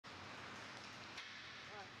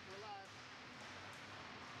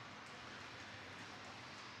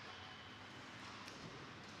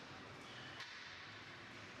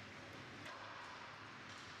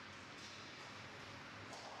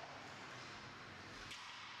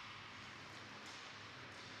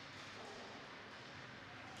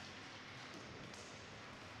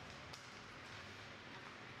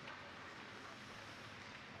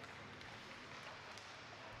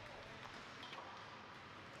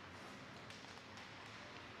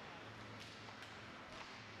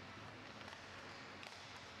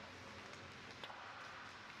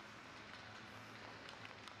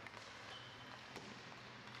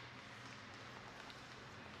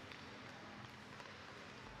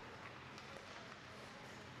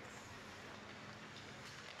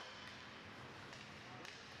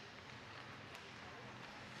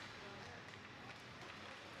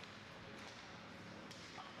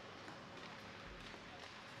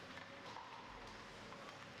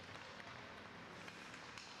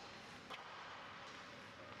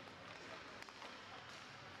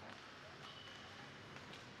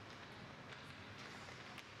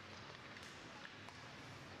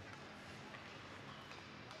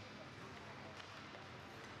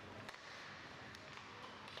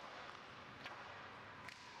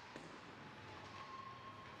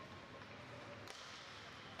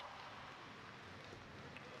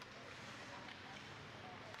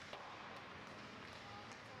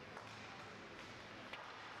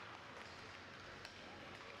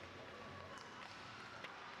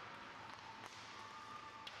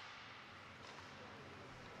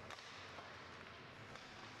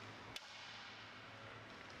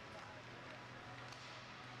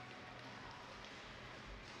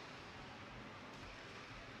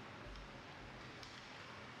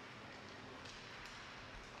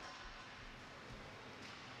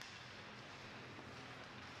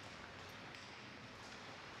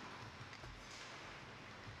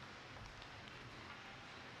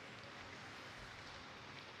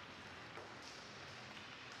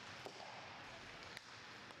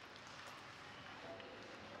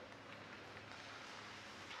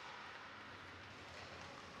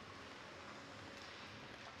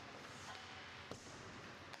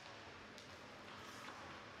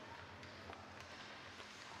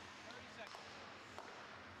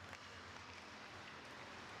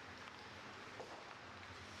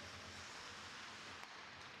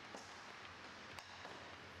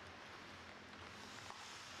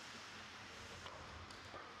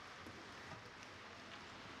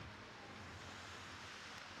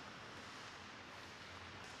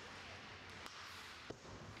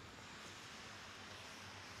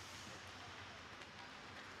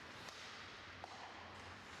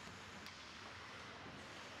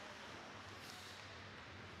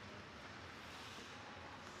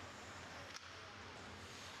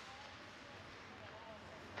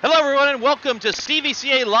Hello, everyone, and welcome to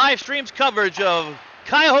CVCA live streams coverage of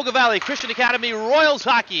Cuyahoga Valley Christian Academy Royals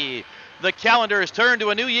hockey. The calendar is turned to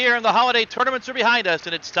a new year, and the holiday tournaments are behind us,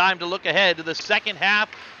 and it's time to look ahead to the second half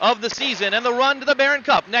of the season and the run to the Barron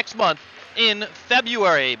Cup next month in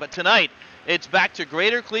February. But tonight, it's back to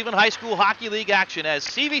Greater Cleveland High School Hockey League action as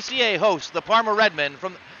CVCA hosts the Parma Redmen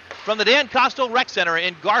from the Dan Kostel Rec Center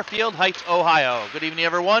in Garfield Heights, Ohio. Good evening,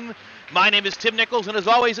 everyone. My name is Tim Nichols, and as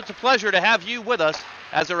always, it's a pleasure to have you with us.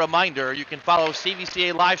 As a reminder, you can follow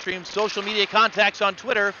CVCA live stream social media contacts on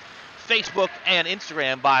Twitter, Facebook, and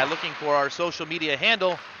Instagram by looking for our social media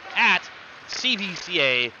handle at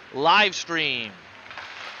CVCA Livestream.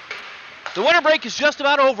 The winter break is just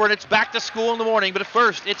about over, and it's back to school in the morning, but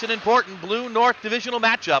first, it's an important Blue North divisional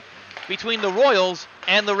matchup between the Royals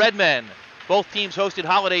and the Redmen. Both teams hosted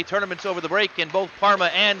holiday tournaments over the break, and both Parma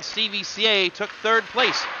and CVCA took third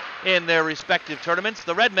place in their respective tournaments.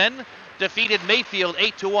 The Redmen defeated Mayfield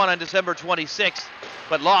 8-1 on December 26th,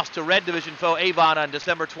 but lost to Red Division foe Avon on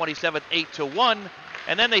December 27th, 8-1.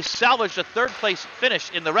 And then they salvaged a third-place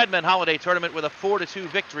finish in the Redmen Holiday Tournament with a 4-2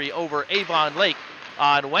 victory over Avon Lake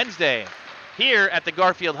on Wednesday. Here at the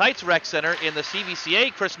Garfield Heights Rec Center in the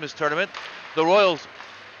CVCA Christmas Tournament, the Royals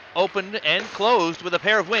opened and closed with a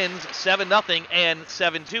pair of wins, 7-0 and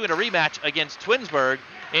 7-2 in a rematch against Twinsburg.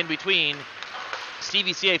 In between,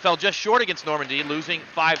 CVCA fell just short against Normandy, losing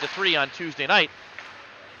 5-3 on Tuesday night.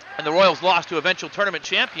 And the Royals lost to eventual tournament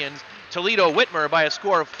champions Toledo Whitmer by a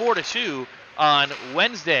score of 4-2 on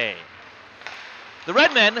Wednesday. The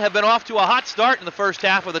Redmen have been off to a hot start in the first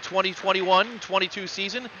half of the 2021-22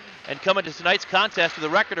 season and come into tonight's contest with a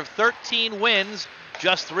record of 13 wins,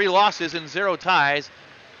 just 3 losses and 0 ties.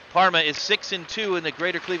 Parma is 6-2 in the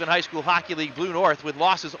Greater Cleveland High School Hockey League Blue North, with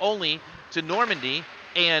losses only to Normandy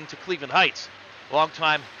and to Cleveland Heights.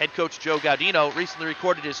 Longtime head coach Joe Gaudino recently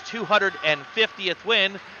recorded his 250th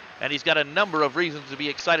win, and he's got a number of reasons to be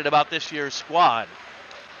excited about this year's squad.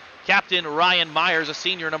 Captain Ryan Myers, a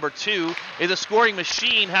senior number 2, is a scoring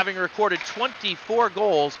machine, having recorded 24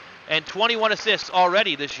 goals and 21 assists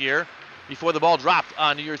already this year before the ball dropped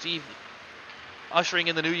on New Year's Eve, ushering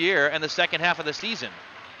in the new year and the second half of the season.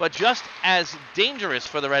 But just as dangerous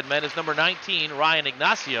for the Redmen is number 19, Ryan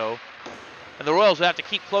Ignacio, and the Royals will have to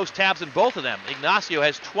keep close tabs on both of them. Ignacio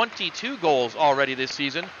has 22 goals already this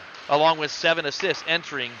season, along with 7 assists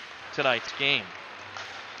entering tonight's game.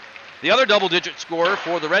 The other double-digit scorer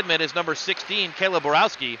for the Redmen is number 16, Caleb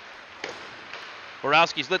Borowski.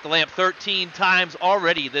 Borowski's lit the lamp 13 times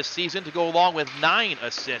already this season to go along with 9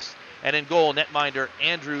 assists. And in goal, netminder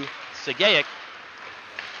Andrew Segayic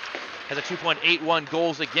has a 2.81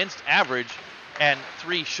 goals against average and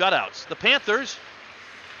 3 shutouts. The Panthers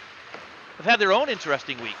have had their own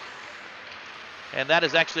interesting week. And that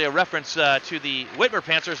is actually a reference to the Whitmer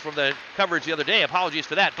Panthers from the coverage the other day. Apologies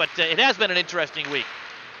for that, but it has been an interesting week.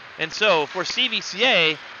 And so for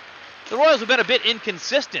CVCA, the Royals have been a bit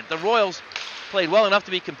inconsistent. The Royals played well enough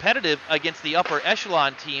to be competitive against the upper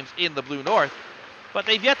echelon teams in the Blue North, but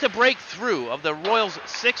they've yet to break through. Of the Royals'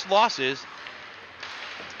 6 losses,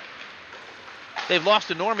 they've lost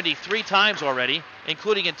to Normandy 3 times already,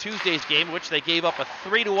 including in Tuesday's game, in which they gave up a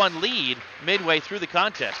 3-1 lead midway through the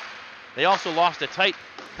contest. They also lost a tight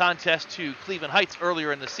contest to Cleveland Heights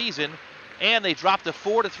earlier in the season, and they dropped a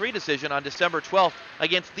 4-3 decision on December 12th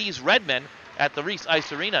against these Redmen at the Reese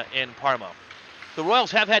Ice Arena in Parma. The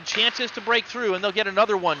Royals have had chances to break through, and they'll get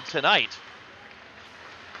another one tonight.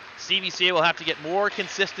 CVCA will have to get more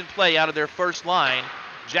consistent play out of their first line.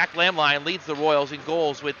 Jack Lamline leads the Royals in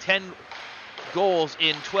goals with 10 goals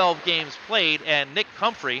in 12 games played, and Nick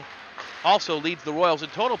Humphrey also leads the Royals in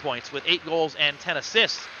total points with 8 goals and 10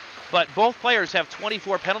 assists. But both players have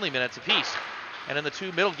 24 penalty minutes apiece. And in the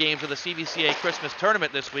 2 middle games of the CVCA Christmas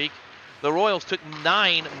Tournament this week, the Royals took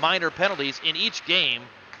 9 minor penalties in each game,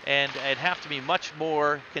 and it'd have to be much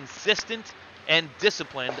more consistent and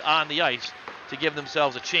disciplined on the ice to give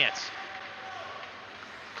themselves a chance.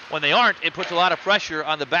 When they aren't, it puts a lot of pressure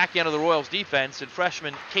on the back end of the Royals defense, and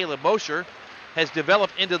freshman Caleb Mosher has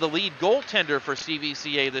developed into the lead goaltender for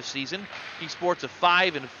CVCA this season. He sports a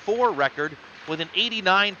 5-4 record with an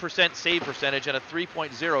 89% save percentage and a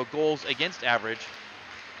 3.0 goals against average.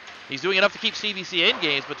 He's doing enough to keep CVCA in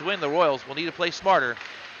games, but to win, the Royals will need to play smarter.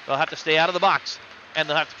 They'll have to stay out of the box, and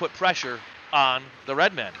they'll have to put pressure on the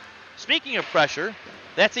Redmen. Speaking of pressure,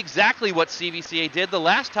 that's exactly what CVCA did the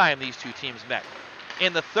last time these two teams met.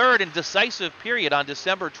 In the third and decisive period on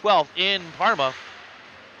December 12th in Parma,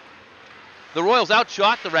 the Royals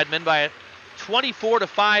outshot the Redmen by a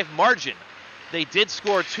 24-5 margin. They did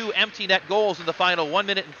score 2 empty net goals in the final 1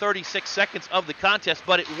 minute and 36 seconds of the contest,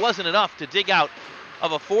 but it wasn't enough to dig out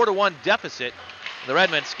of a 4-1 deficit The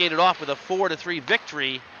Redmen skated off with a 4-3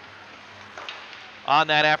 victory on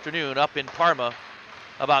that afternoon up in Parma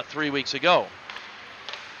about 3 weeks ago.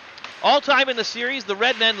 All time in the series, the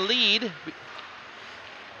Redmen lead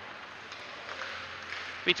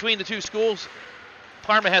between the two schools.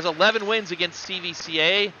 Parma has 11 wins against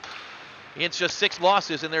CVCA. It's just 6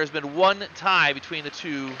 losses, and there's been 1 tie between the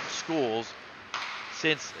two schools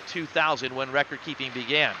since 2000 when record keeping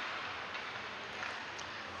began.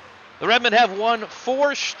 The Redmen have won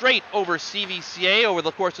 4 straight over CVCA over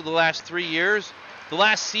the course of the last 3 years. The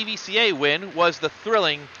last CVCA win was the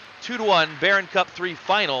thrilling 2-1 Barron Cup 3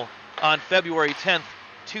 final on February 10th,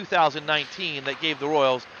 2019 that gave the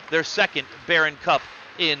Royals their second Barron Cup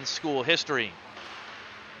in school history.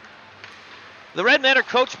 The Redmen are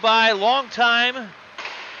coached by longtime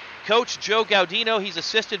coach Joe Gaudino. He's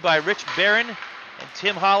assisted by Rich Barron and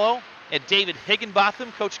Tim Hollow and David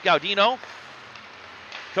Higginbotham. Coach Gaudino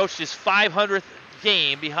coached his 500th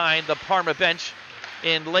game behind the Parma bench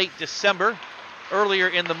in late December. Earlier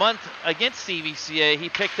in the month against CVCA, he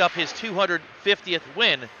picked up his 250th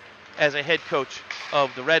win as a head coach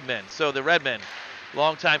of the Redmen. So the Redmen,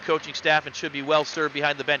 longtime coaching staff, and should be well served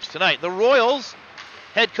behind the bench tonight. The Royals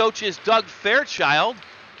head coach is Doug Fairchild.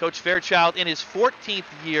 Coach Fairchild in his 14th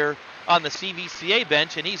year on the CVCA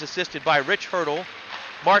bench, and he's assisted by Rich Hurdle,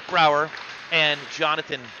 Mark Brower, and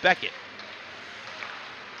Jonathan Beckett.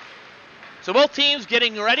 So both teams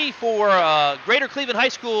getting ready for Greater Cleveland High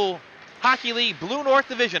School Hockey League Blue North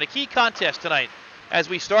Division, a key contest tonight as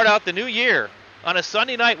we start out the new year on a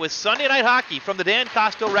Sunday night with Sunday Night Hockey from the Dan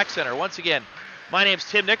Kostel Rec Center. Once again, my name's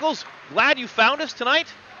Tim Nichols. Glad you found us tonight,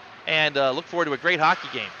 and look forward to a great hockey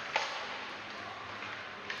game.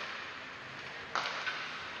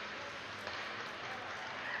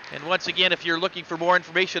 And once again, if you're looking for more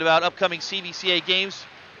information about upcoming CVCA games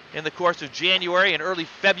in the course of January and early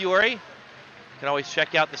February, you can always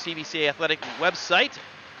check out the CVCA Athletic website,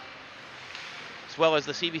 as well as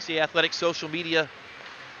the CVCA Athletic social media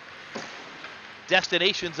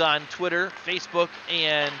destinations on Twitter, Facebook,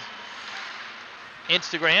 and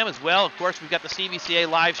Instagram as well. Of course, we've got the CVCA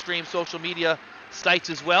live stream social media sites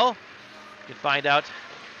as well. You can find out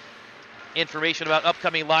information about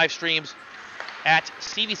upcoming live streams at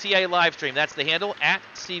CVCA Livestream. That's the handle, at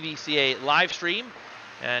CVCA Livestream.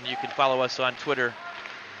 And you can follow us on Twitter,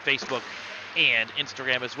 Facebook, and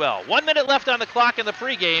Instagram as well. 1 minute left on the clock in the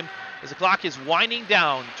pregame as the clock is winding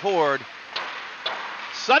down toward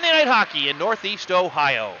Sunday Night Hockey in Northeast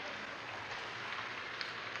Ohio.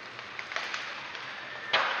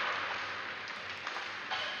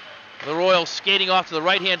 The Royals skating off to the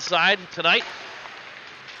right-hand side tonight.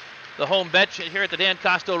 The home bench here at the Dan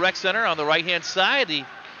Kostel Rec Center on the right-hand side. The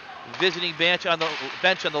visiting bench on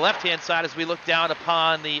the left-hand side as we look down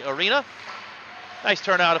upon the arena. Nice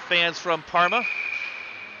turnout of fans from Parma.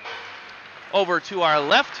 Over to our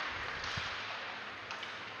left.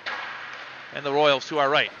 And the Royals to our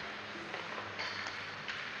right.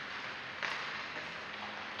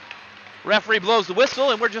 Referee blows the whistle,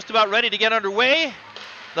 and we're just about ready to get underway.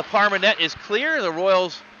 The Parma net is clear. The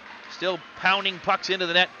Royals still pounding pucks into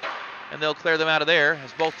the net, and they'll clear them out of there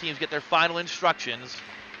as both teams get their final instructions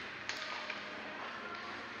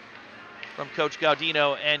from Coach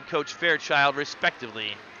Gaudino and Coach Fairchild,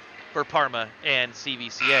 respectively, for Parma and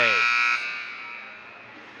CVCA.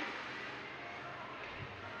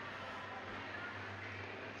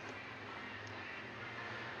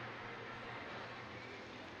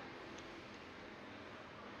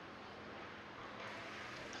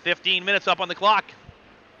 .15 minutes up on the clock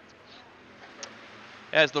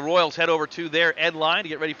as the Royals head over to their end line to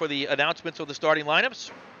get ready for the announcements of the starting lineups.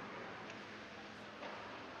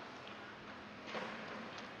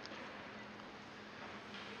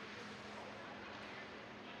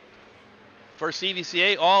 For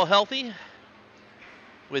CVCA, all healthy,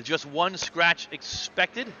 with just 1 scratch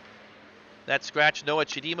expected. That scratch, Noah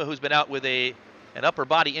Chidima, who's been out with an upper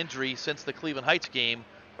body injury since the Cleveland Heights game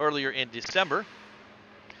earlier in December.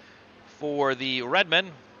 For the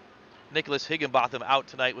Redmen, Nicholas Higginbotham out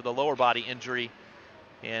tonight with a lower body injury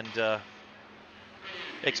and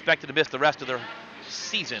expected to miss the rest of the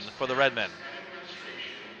season for the Redmen.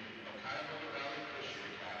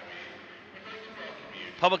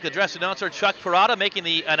 Public address announcer Chuck Parada making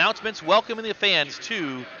the announcements, welcoming the fans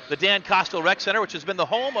to the Dan Kostel Rec Center, which has been the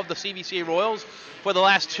home of the CVCA Royals for the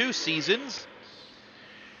last 2 seasons.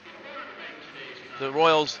 The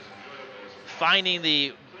Royals finding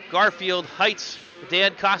the Garfield Heights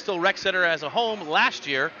Dan Kostel Rec Center as a home last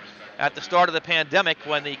year at the start of the pandemic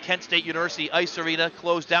when the Kent State University Ice Arena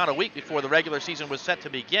closed down a week before the regular season was set to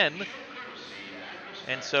begin.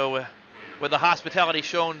 And so with the hospitality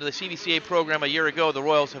shown to the CVCA program a year ago, the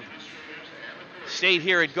Royals have stayed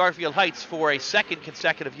here at Garfield Heights for a second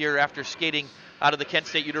consecutive year after skating out of the Kent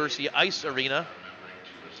State University Ice Arena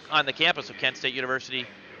on the campus of Kent State University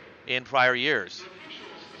in prior years.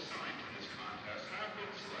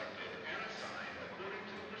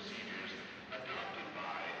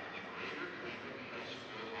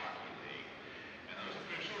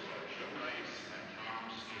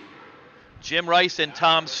 Jim Rice and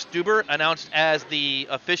Tom Stuber announced as the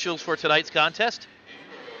officials for tonight's contest.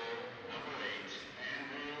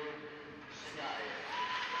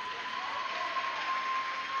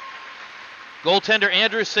 Goaltender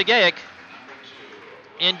Andrew Segaik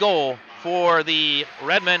in goal for the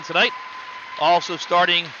Redmen tonight. Also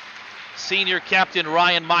starting senior captain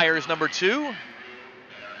Ryan Myers, number 2.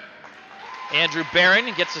 Andrew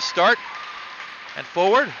Barron gets a start and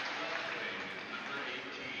forward.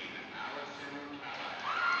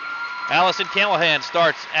 Allison Callahan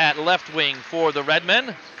starts at left wing for the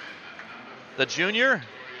Redmen, the junior.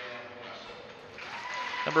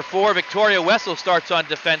 Number 4, Victoria Wessel starts on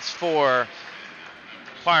defense for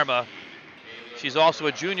Parma. She's also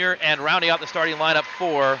a junior, and rounding out the starting lineup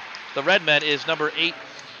for the Redmen is number 8,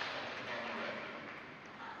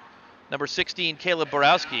 number 16, Caleb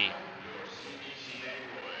Borowski.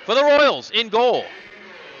 For the Royals, in goal,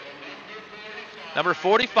 number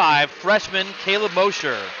 45, freshman Caleb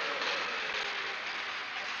Mosher.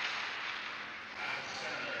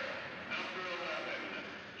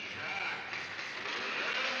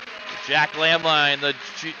 Jack Lamline,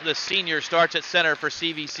 the senior, starts at center for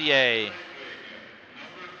CVCA.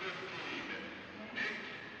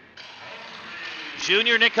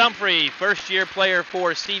 Junior Nick Humphrey, first-year player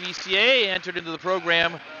for CVCA, entered into the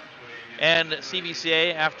program and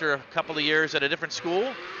CVCA after a couple of years at a different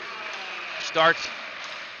school. Starts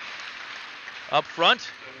up front.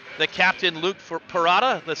 The captain, Luke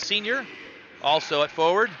Parada, the senior, also at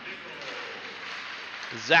forward.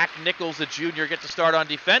 Zach Nichols, the junior, gets to start on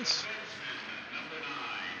defense.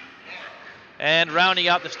 And rounding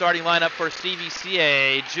out the starting lineup for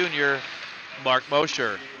CVCA, junior Mark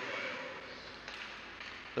Mosher.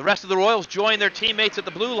 The rest of the Royals join their teammates at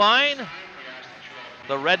the blue line.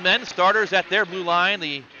 The Redmen starters at their blue line.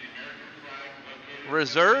 The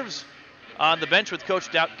reserves on the bench with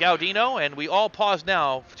Coach Gaudino. And we all pause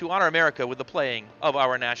now to honor America with the playing of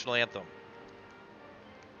our national anthem.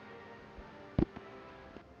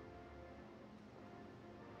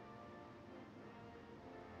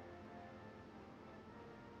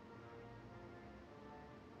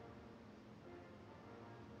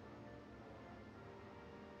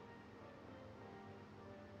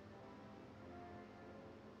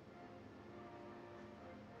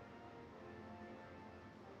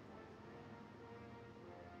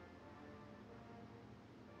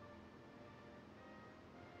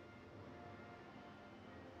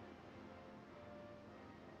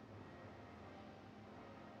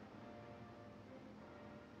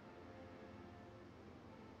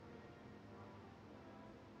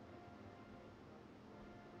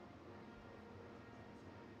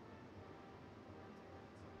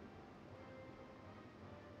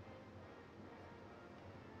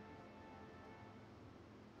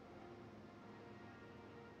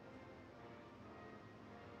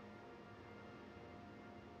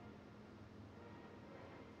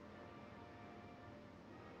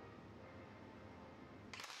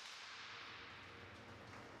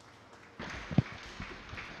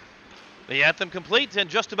 The anthem complete and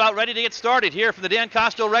just about ready to get started here from the Dan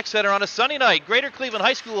Kostel Rec Center on a sunny night. Greater Cleveland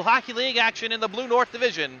High School Hockey League action in the Blue North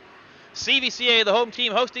Division. CVCA, the home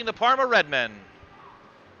team, hosting the Parma Redmen.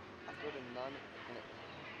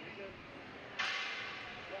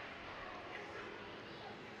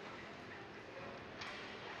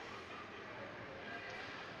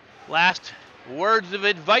 Last words of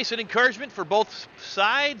advice and encouragement for both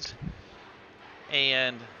sides.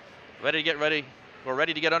 And we're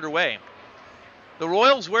ready to get underway. The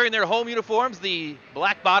Royals wearing their home uniforms, the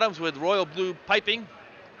black bottoms with royal blue piping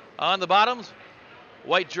on the bottoms,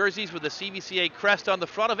 white jerseys with the CVCA crest on the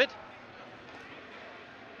front of it,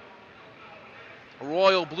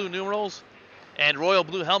 royal blue numerals, and royal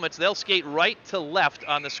blue helmets. They'll skate right to left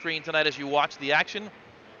on the screen tonight as you watch the action.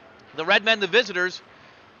 The Redmen, the visitors,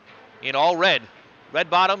 in all red.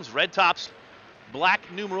 Red bottoms, red tops, black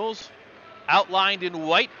numerals, outlined in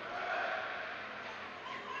white,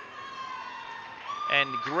 and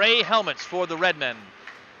gray helmets for the Redmen.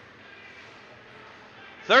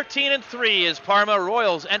 13-3 as Parma.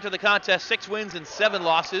 Royals enter the contest 6 wins and 7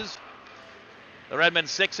 losses. The Redmen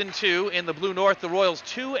 6-2 in the Blue North. The Royals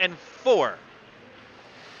 2-4.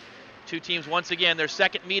 Two teams once again, their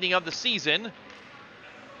second meeting of the season.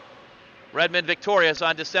 Redmond victorious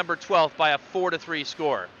on December 12th by a 4-3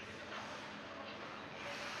 score.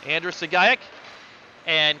 Andrew Sagayak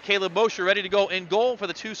and Caleb Mosher ready to go in goal for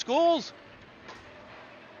the two schools.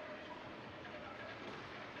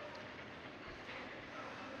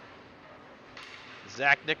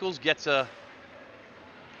 Zach Nichols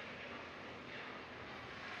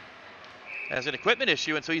has an equipment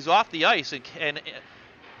issue, and so he's off the ice. And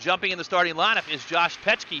jumping in the starting lineup is Josh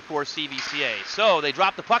Petchke for CVCA. So they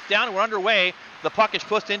drop the puck down, and we're underway. The puck is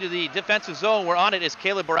pushed into the defensive zone. Where on it is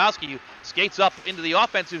Caleb Borowski, who skates up into the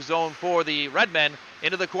offensive zone for the Redmen.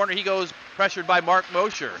 Into the corner he goes, pressured by Mark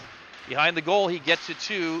Mosher. Behind the goal, he gets it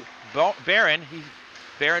to Barron.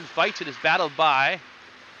 Barron fights it, is battled by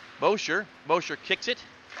Mosher. Mosher kicks it.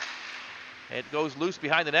 It goes loose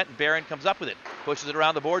behind the net, and Barron comes up with it. Pushes it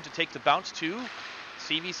around the boards. It takes the bounce to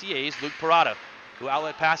CVCA's Luke Parada, who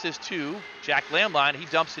outlet passes to Jack Lamline. He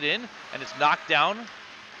dumps it in, and it's knocked down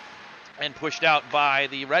and pushed out by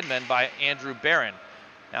the Redmen by Andrew Barron.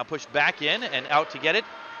 Now pushed back in, and out to get it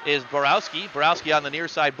is Borowski. Borowski on the near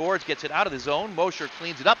side boards, gets it out of the zone. Mosher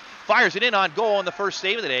cleans it up, fires it in on goal, and the first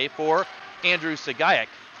save of the day for Andrew Sagayak.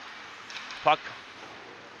 Puck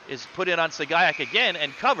is put in on Sagayak again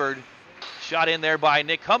and covered. Shot in there by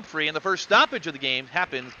Nick Humphrey, and the first stoppage of the game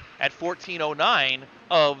happens at 14:09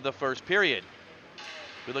 of the first period.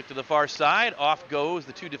 We look to the far side. Off goes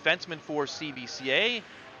the two defensemen for CVCA.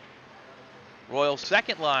 Royal's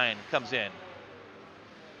second line comes in.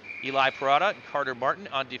 Eli Parada and Carter Martin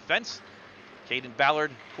on defense. Caden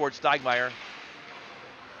Ballard, Cord Steigmeyer,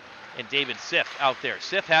 and David Siff out there.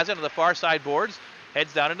 Siff has it on the far side boards,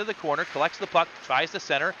 heads down into the corner, collects the puck, tries to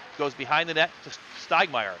center, goes behind the net to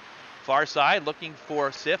Steigmeyer. Far side looking for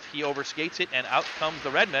Siff. He overskates it, and out comes the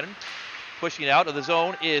Redmen. Pushing it out of the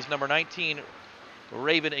zone is number 19,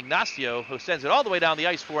 Raven Ignacio, who sends it all the way down the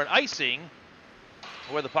ice for an icing,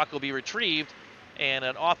 where the puck will be retrieved, and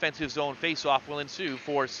an offensive zone faceoff will ensue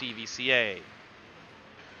for CVCA.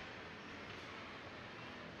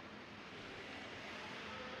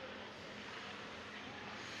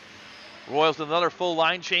 Royals with another full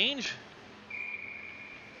line change.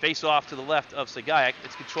 Face off to the left of Sagayak.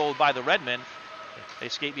 It's controlled by the Redmen. They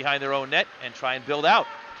skate behind their own net and try and build out.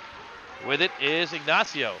 With it is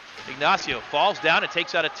Ignacio. Ignacio falls down and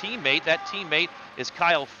takes out a teammate. That teammate is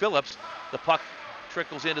Kyle Phillips. The puck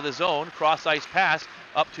trickles into the zone. Cross ice pass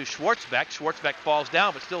up to Schwartzbeck. Schwartzbeck falls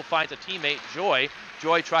down but still finds a teammate, Joy.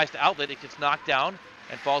 Joy tries to outlet. It gets knocked down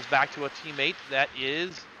and falls back to a teammate. That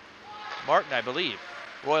is Martin, I believe.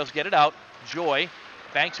 Royals get it out. Joy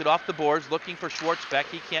banks it off the boards, looking for Schwartzbeck.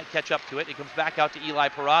 He can't catch up to it. It comes back out to Eli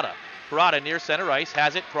Parada. Parada near center ice,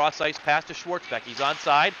 has it, cross ice pass to Schwartzbeck. He's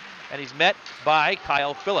onside, and he's met by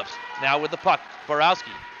Kyle Phillips. Now with the puck,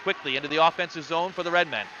 Borowski quickly into the offensive zone for the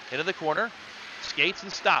Redmen. Into the corner, skates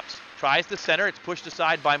and stops. Tries to center, it's pushed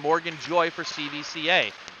aside by Morgan Joy for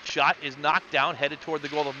CVCA. Shot is knocked down, headed toward the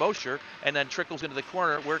goal of Mosher, and then trickles into the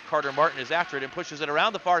corner where Carter Martin is after it and pushes it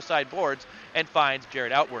around the far side boards and finds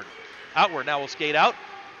Jared Outward. Outward now will skate out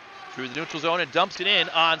through the neutral zone and dumps it in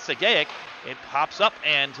on Sagayak. It pops up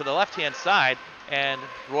and to the left-hand side, and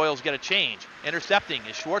Royals get a change. Intercepting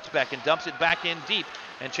is Schwartzbeck and dumps it back in deep,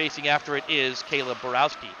 and chasing after it is Caleb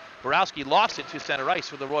Borowski. Borowski lost it to center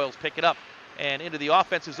ice, where the Royals pick it up. And into the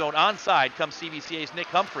offensive zone onside comes CVCA's Nick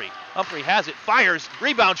Humphrey. Humphrey has it, fires,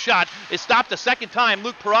 rebound shot is stopped a second time.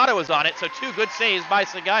 Luke Parada was on it, so two good saves by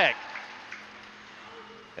Sagayak.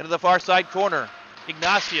 Into the far side corner.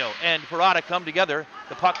 Ignacio and Parada come together.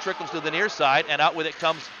 The puck trickles to the near side, and out with it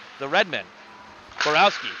comes the Redmen.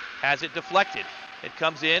 Borowski has it deflected. It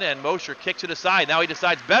comes in, and Mosher kicks it aside. Now he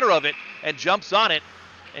decides better of it and jumps on it.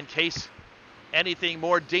 In case anything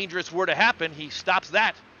more dangerous were to happen, he stops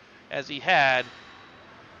that, as he had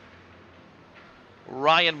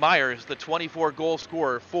Ryan Myers, the 24-goal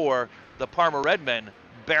scorer for the Parma Redmen,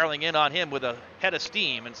 barreling in on him with a head of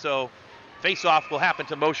steam. And so face-off will happen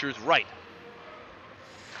to Mosher's right.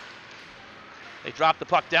 They drop the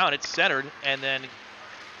puck down. It's centered, and then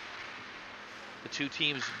the two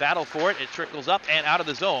teams battle for it. It trickles up and out of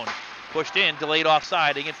the zone. Pushed in, delayed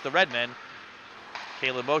offside against the Redmen.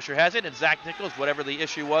 Caleb Mosher has it, and Zach Nichols, whatever the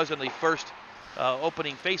issue was in the first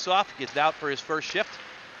opening faceoff, gets out for his first shift.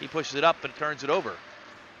 He pushes it up and turns it over.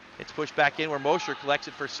 It's pushed back in where Mosher collects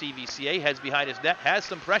it for CVCA, heads behind his net, has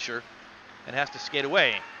some pressure, and has to skate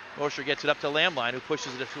away. Mosher gets it up to Lamline, who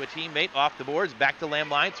pushes it to a teammate off the boards, back to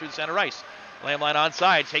Lamline through the center ice. Lamline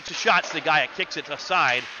onside, takes a shot. Sagayak kicks it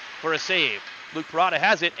aside for a save. Luke Parada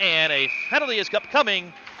has it, and a penalty is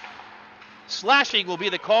upcoming. Slashing will be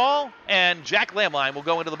the call, and Jack Lamline will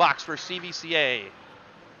go into the box for CVCA.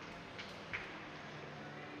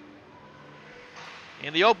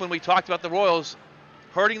 In the open, we talked about the Royals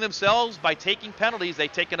hurting themselves by taking penalties. They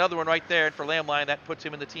take another one right there, and for Lamline, that puts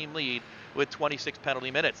him in the team lead with 26 penalty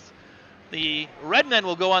minutes. The Redmen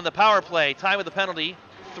will go on the power play. Time of the penalty,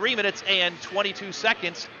 3 minutes and 22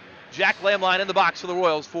 seconds. Jack Lamline in the box for the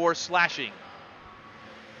Royals for slashing.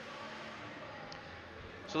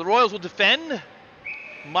 So the Royals will defend.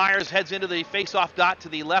 Myers heads into the face-off dot to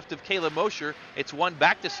the left of Caleb Mosher. It's one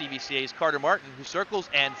back to CVCA's Carter Martin, who circles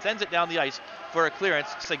and sends it down the ice for a clearance.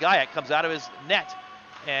 Sagayak comes out of his net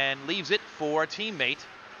and leaves it for a teammate.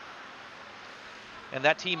 And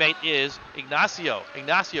that teammate is Ignacio.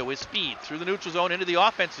 Ignacio with speed through the neutral zone into the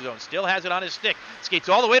offensive zone. Still has it on his stick. Skates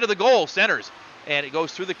all the way to the goal, centers. And it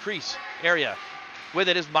goes through the crease area. With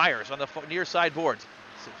it is Myers on the near side boards.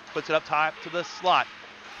 Puts it up top to the slot.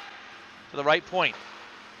 To the right point.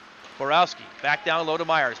 Borowski back down low to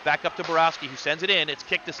Myers. Back up to Borowski, who sends it in. It's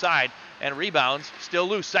kicked aside and rebounds. Still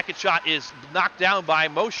loose. Second shot is knocked down by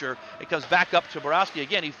Mosher. It comes back up to Borowski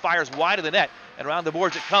again. He fires wide of the net. And around the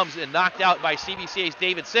boards it comes and knocked out by CVCA's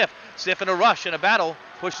David Siff. Siff in a rush and a battle.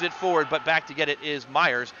 Pushes it forward, but back to get it is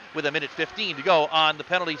Myers with 1:15 to go on the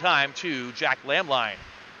penalty time to Jack Lamline.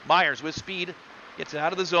 Myers with speed. Gets it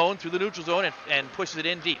out of the zone through the neutral zone and pushes it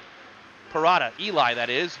in deep. Parada, Eli that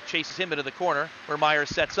is, chases him into the corner where Myers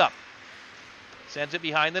sets up. Sends it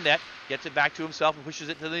behind the net, gets it back to himself and pushes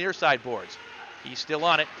it to the near side boards. He's still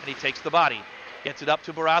on it and he takes the body. Gets it up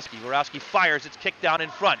to Borowski. Borowski fires, it's kicked down in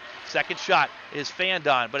front. Second shot is fanned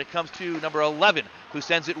on, but it comes to number 11 who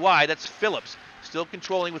sends it wide. That's Phillips. Still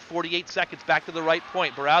controlling with 48 seconds back to the right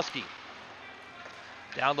point. Borowski.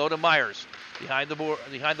 Down low to Myers. Behind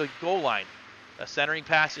the goal line. A centering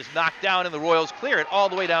pass is knocked down and the Royals clear it all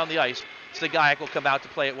the way down the ice. Sagayak will come out to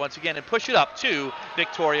play it once again and push it up to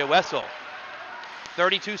Victoria Wessel.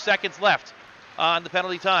 32 seconds left on the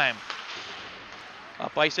penalty time.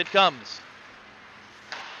 Up ice it comes.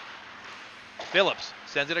 Phillips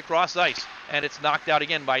sends it across ice, and it's knocked out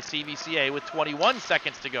again by CVCA with 21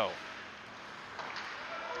 seconds to go.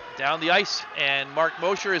 Down the ice, and Mark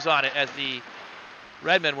Mosher is on it as the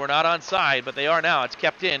Redmen were not on side, but they are now. It's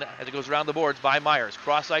kept in as it goes around the boards by Myers.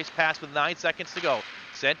 Cross ice pass with 9 seconds to go.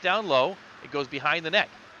 Sent down low. It goes behind the net.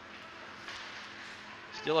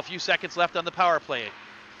 Still a few seconds left on the power play.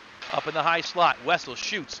 Up in the high slot, Wessel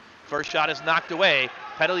shoots. First shot is knocked away.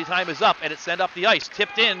 Penalty time is up, and it's sent up the ice.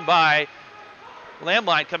 Tipped in by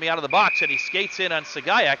Lamline coming out of the box, and he skates in on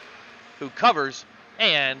Sagayak, who covers,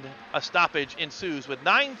 and a stoppage ensues with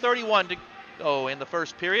 9:31 to go in the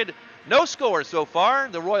first period. No score so far.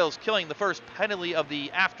 The Royals killing the first penalty of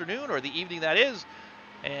the afternoon, or the evening that is,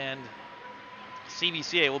 and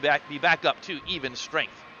CVCA will be back up to even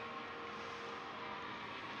strength.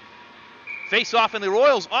 Face off in the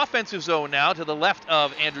Royals offensive zone now to the left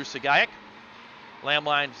of Andrew Sagayak.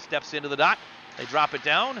 Lamline steps into the dot. They drop it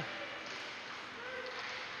down.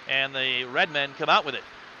 And the Redmen come out with it.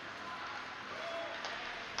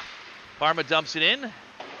 Parma dumps it in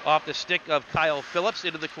off the stick of Kyle Phillips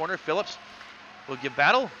into the corner. Phillips will give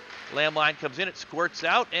battle. Lamline comes in. It squirts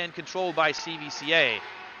out and controlled by CVCA.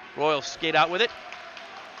 Royals skate out with it.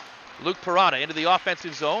 Luke Parada into the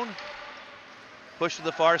offensive zone. Push to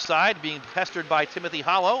the far side, being pestered by Timothy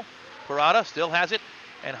Hollow. Parada still has it,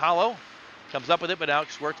 and Hollow comes up with it, but now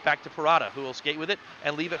squirts back to Parada, who will skate with it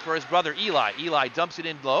and leave it for his brother Eli. Eli dumps it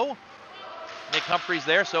in low. Nick Humphreys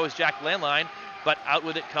there, so is Jack Lamline, but out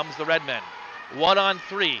with it comes the Redmen.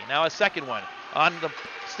 1-on-3, now a second one on the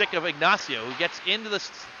stick of Ignacio, who gets into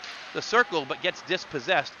the circle but gets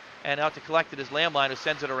dispossessed, and out to collect it is Lamline, who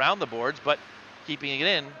sends it around the boards, but keeping it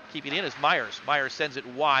in is Myers. Myers sends it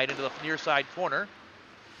wide into the near side corner.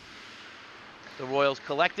 The Royals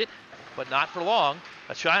collect it, but not for long.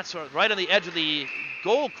 A shot right on the edge of the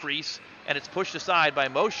goal crease, and it's pushed aside by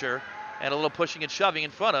Mosher, and a little pushing and shoving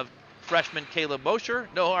in front of freshman Caleb Mosher.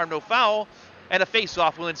 No harm, no foul, and a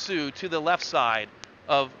face-off will ensue to the left side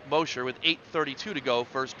of Mosher with 8:32 to go,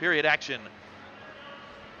 first period action.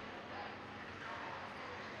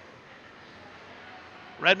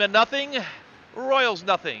 Redmen nothing. Royals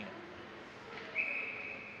nothing.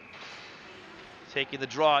 Taking the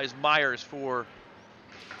draw is Myers for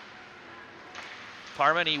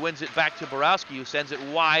Parma, and he wins it back to Borowski, who sends it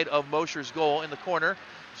wide of Mosher's goal in the corner.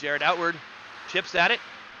 Jared Outward chips at it,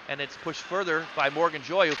 and it's pushed further by Morgan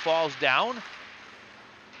Joy, who falls down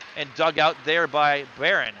and dug out there by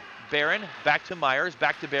Barron. Barron back to Myers,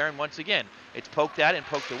 back to Barron once again. It's poked at and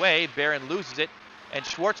poked away. Barron loses it, and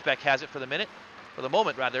Schwartzbeck has it for the moment,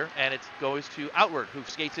 and it goes to Outward, who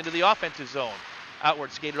skates into the offensive zone.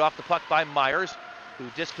 Outward skated off the puck by Myers, who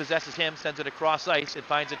dispossesses him, sends it across ice, and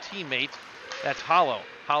finds a teammate. That's Hollow.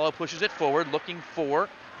 Hollow pushes it forward, looking for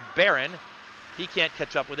Barron. He can't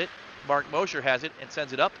catch up with it. Mark Mosher has it and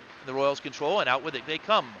sends it up. The Royals control, and out with it they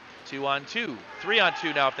come. 2-on-2.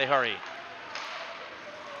 3-on-2 now if they hurry.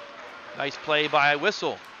 Nice play by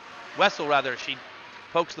Wessel. She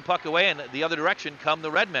pokes the puck away, and the other direction come the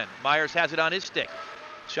Redmen. Myers has it on his stick.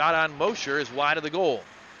 Shot on Mosher is wide of the goal.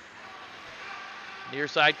 Near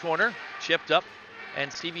side corner, chipped up, and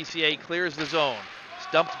CVCA clears the zone.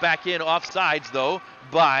 Stumped back in offsides, though,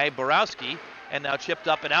 by Borowski, and now chipped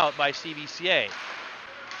up and out by CVCA.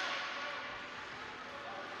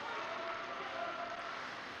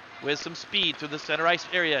 With some speed through the center ice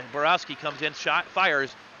area, Borowski comes in, shot,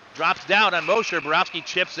 fires, drops down on Mosher. Borowski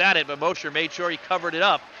chips at it, but Mosher made sure he covered it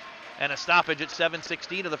up. And a stoppage at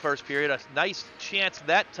 7:16 of the first period. A nice chance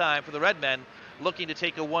that time for the Redmen, looking to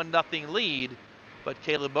take a 1-0 lead. But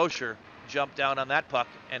Caleb Mosher jumped down on that puck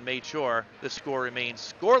and made sure the score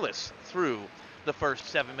remains scoreless through the first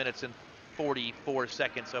 7 minutes and 44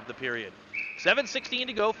 seconds of the period. 7:16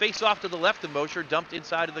 to go. Face off to the left of Mosher, dumped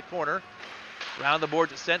inside of the corner. Round the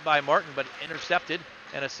boards, it's sent by Martin, but intercepted,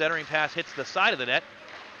 and a centering pass hits the side of the net.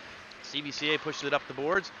 CVCA pushes it up the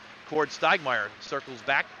boards. Cord Steigmeyer circles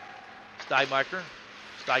back.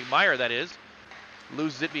 Steigmeyer, that is,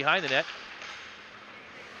 loses it behind the net.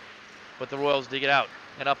 But the Royals dig it out,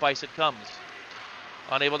 and up ice it comes.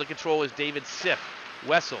 Unable to control is David Siff.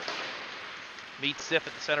 Wessel meets Siff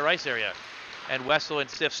at the center ice area, and Wessel and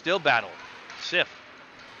Siff still battle. Siff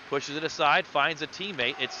pushes it aside, finds a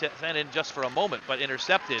teammate. It's sent in just for a moment, but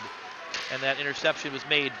intercepted, and that interception was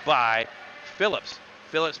made by Phillips.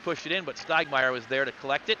 Phillips pushed it in, but Steigmeyer was there to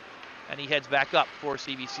collect it, and he heads back up for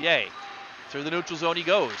CVCA. Through the neutral zone he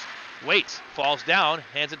goes. Waits, falls down,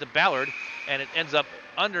 hands it to Ballard, and it ends up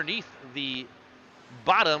underneath the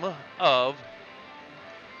bottom of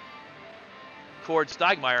Cord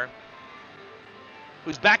Steigmeyer,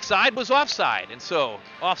 whose backside was offside. And so,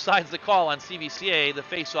 offside's the call on CVCA. The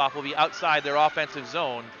faceoff will be outside their offensive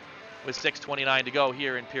zone with 6:29 to go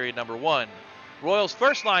here in period number 1. Royals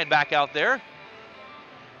first line back out there.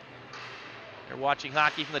 You're watching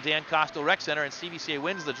hockey from the Dan Kostel Rec Center, and CVCA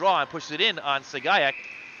wins the draw and pushes it in on Sagayak,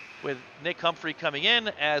 with Nick Humphrey coming in,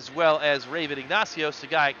 as well as Raven Ignacio.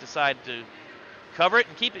 Sagayak decided to cover it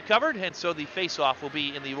and keep it covered, and so the faceoff will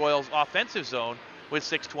be in the Royals offensive zone with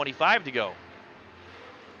 6:25 to go.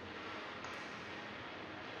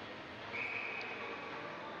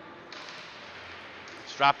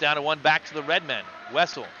 It's dropped down to one back to the Redmen.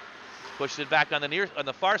 Wessel pushes it back on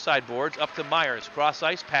the far side boards up to Myers. Cross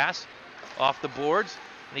ice pass off the boards,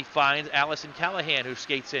 and he finds Allison Callahan, who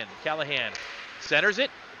skates in. Callahan centers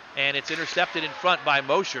it, and it's intercepted in front by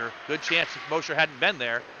Mosher. Good chance if Mosher hadn't been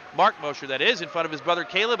there. Mark Mosher, that is, in front of his brother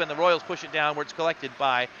Caleb, and the Royals push it down where it's collected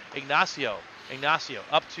by Ignacio. Ignacio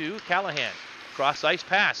up to Callahan. Cross ice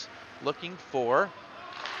pass, looking for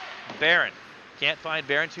Barron. Can't find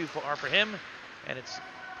Barron, too far for him, and it's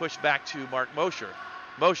pushed back to Mark Mosher.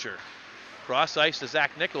 Mosher, cross ice to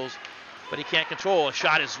Zach Nichols, but he can't control. A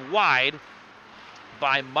shot is wide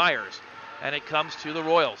by Myers, and it comes to the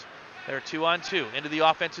Royals. They're 2-on-2 into the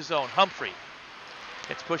offensive zone. Humphrey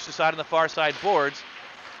gets pushed aside on the far side boards.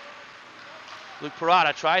 Luke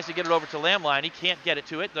Parada tries to get it over to Lamline. He can't get it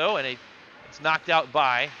to it, though, and it's knocked out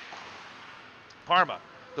by Parma.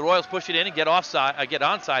 The Royals push it in and get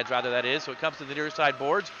onside, rather, that is, so it comes to the near side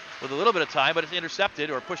boards with a little bit of time, but it's intercepted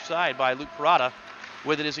or pushed aside by Luke Parada.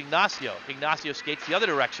 With it is Ignacio. Ignacio skates the other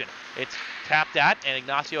direction. It's tapped at, and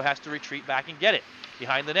Ignacio has to retreat back and get it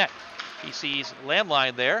behind the net. He sees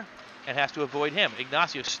Lamline there and has to avoid him.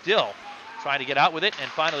 Ignacio still trying to get out with it and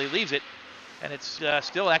finally leaves it, and it's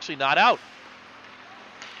still actually not out.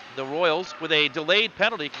 The Royals with a delayed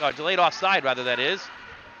penalty, delayed offside, rather, that is.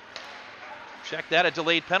 Check that, a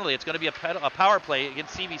delayed penalty. It's going to be a power play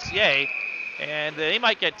against CVCA, and they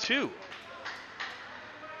might get 2.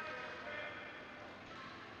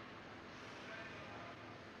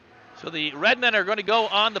 So the Redmen are going to go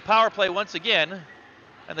on the power play once again.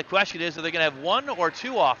 And the question is, are they going to have 1 or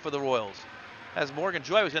 2 off for the Royals? As Morgan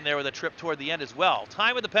Joy was in there with a trip toward the end as well.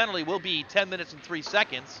 Time of the penalty will be 10 minutes and 3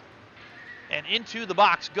 seconds. And into the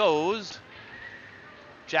box goes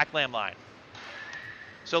Jack Lamline.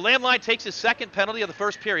 So Lamline takes his second penalty of the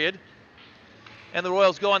first period. And the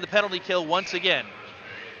Royals go on the penalty kill once again.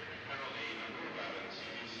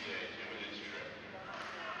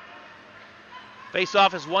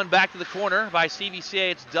 Face-off is won back to the corner by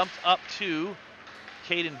CVCA. It's dumped up to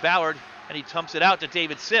Caden Ballard, and he dumps it out to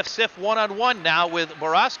David Siff. Siff one-on-one now with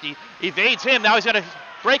Borowski. Evades him. Now he's got a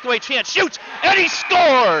breakaway chance. Shoots, and he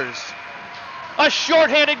scores! A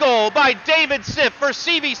shorthanded goal by David Siff for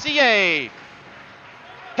CVCA.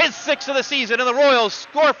 His 6th of the season, and the Royals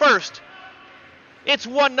score first It's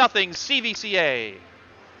 1-0 CVCA.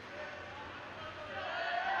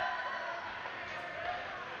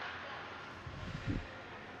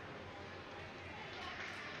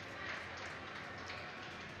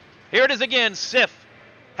 Here it is again. Sif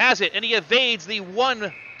has it, and he evades the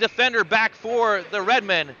one defender back for the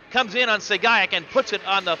Redmen. Comes in on Sagayak and puts it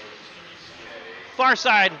on the far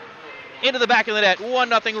side into the back of the net.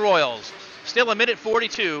 1-0 Royals. Still a minute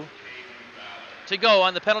 42 to go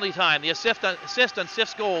on the penalty time. The assist on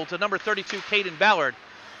Sif's goal to number 32, Caden Ballard.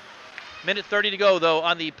 Minute 30 to go, though,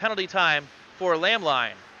 on the penalty time for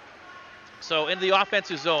Lamline. So in the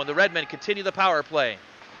offensive zone, the Redmen continue the power play.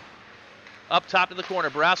 Up top to the corner,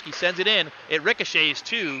 Borowski sends it in. It ricochets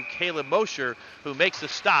to Caleb Mosher, who makes the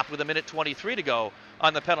stop with a minute 23 to go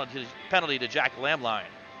on the penalty to Jack Lamline.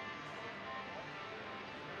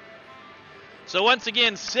 So once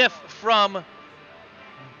again, Sif from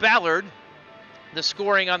Ballard, the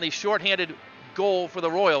scoring on the shorthanded goal for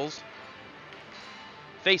the Royals.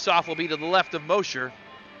 Face-off will be to the left of Mosher,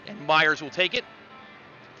 and Myers will take it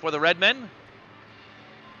for the Redmen.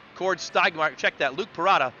 Cord Steigmar, check that, Luke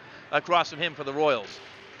Parada across from him for the Royals.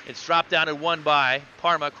 It's dropped down and won by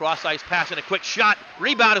Parma. Cross-ice pass and a quick shot.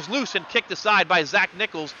 Rebound is loose and kicked aside by Zach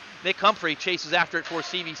Nichols. Nick Humphrey chases after it for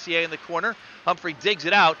CVCA in the corner. Humphrey digs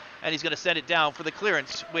it out, and he's going to send it down for the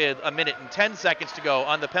clearance with a minute and 10 seconds to go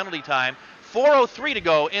on the penalty time. 4:03 to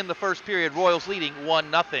go in the first period. Royals leading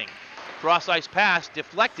 1-0. Cross-ice pass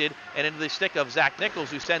deflected and into the stick of Zach Nichols,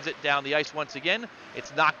 who sends it down the ice once again.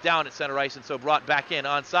 It's knocked down at center ice and so brought back in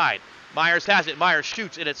onside. Myers has it. Myers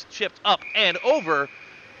shoots, and it's chipped up and over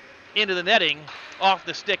into the netting off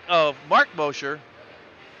the stick of Mark Mosher.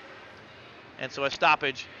 And so a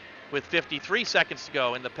stoppage with 53 seconds to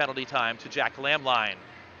go in the penalty time to Jack Lamline.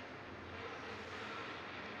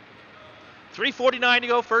 3:49 to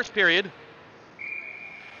go, first period.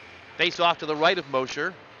 Face off to the right of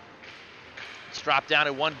Mosher. It's dropped down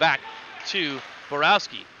and one back to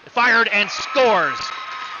Borowski. Fired and scores.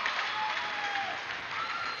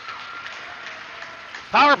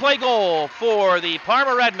 Power play goal for the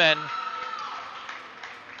Parma Redmen.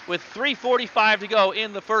 With 3:45 to go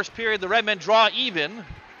in the first period, the Redmen draw even.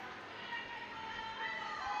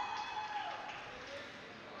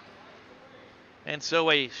 And so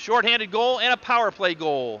a shorthanded goal and a power play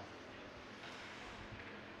goal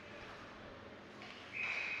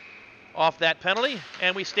off that penalty,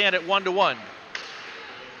 and we stand at 1-1.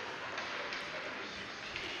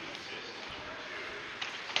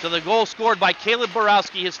 So the goal scored by Caleb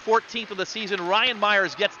Borowski, his 14th of the season. Ryan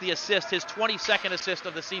Myers gets the assist, his 22nd assist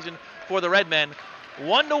of the season for the Redmen.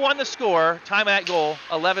 1-1 the score. Time of that goal,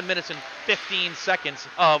 11 minutes and 15 seconds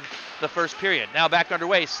of the first period. Now back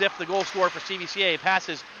underway. Sif, the goal scorer for CVCA,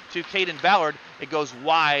 passes to Caden Ballard. It goes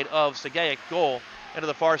wide of Sagayak goal into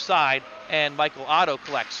the far side, and Michael Otto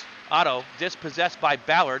collects. Otto dispossessed by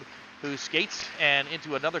Ballard, who skates and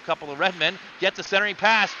into another couple of Redmen, gets a centering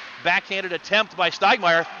pass, backhanded attempt by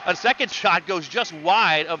Steigmeier. A second shot goes just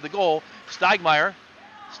wide of the goal. Steigmeier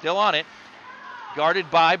still on it, guarded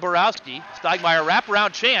by Borowski. Steigmeier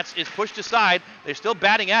wraparound chance is pushed aside. They're still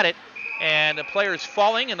batting at it, and the player is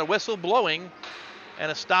falling and the whistle blowing,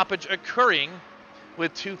 and a stoppage occurring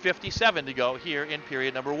with 2:57 to go here in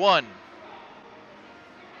period number 1.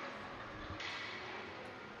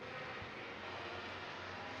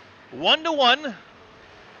 One to one.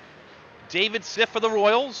 David Sif for the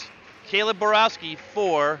Royals. Caleb Borowski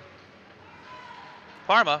for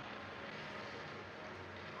Parma.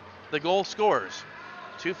 The goal scores.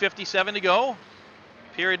 2:57 to go.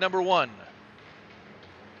 Period number 1.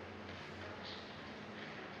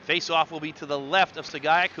 Face-off will be to the left of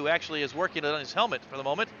Sagayak, who actually is working on his helmet for the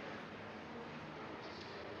moment.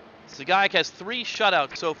 Sagayak has 3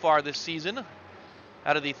 shutouts so far this season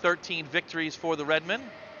out of the 13 victories for the Redmen.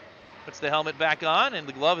 Puts the helmet back on and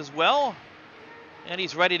the glove as well. And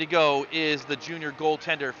he's ready to go, is the junior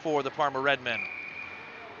goaltender for the Parma Redmen.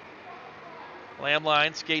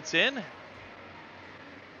 Lamline skates in.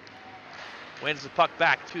 Wins the puck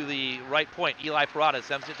back to the right point. Eli Parada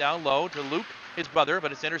sends it down low to Luke, his brother,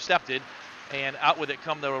 but it's intercepted. And out with it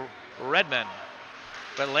come the Redmen.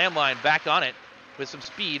 But Lamline back on it with some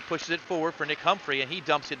speed, pushes it forward for Nick Humphrey, and he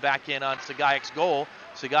dumps it back in on Sagayak's goal.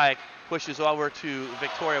 Sagayak pushes over to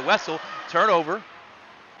Victoria Wessel. Turnover,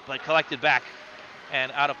 but collected back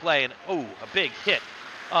and out of play. And a big hit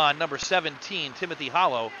on number 17, Timothy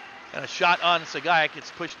Hollow. And a shot on Sagayak.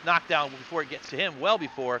 It's pushed, knocked down before it gets to him, well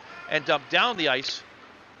before, and dumped down the ice.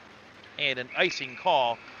 And an icing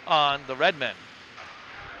call on the Redmen.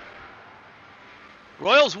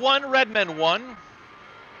 Royals 1, Redmen 1.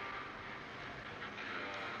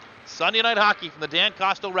 Sunday night hockey from the Dan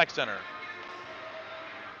Kostel Rec Center.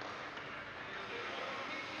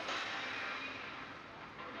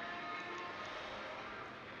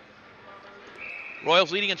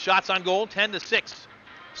 Royals leading in shots on goal, 10-6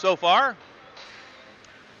 so far.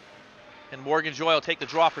 And Morgan Joy will take the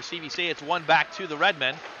draw for CVCA. It's one back to the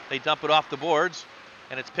Redmen. They dump it off the boards,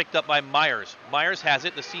 and it's picked up by Myers. Myers has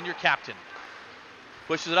it, the senior captain.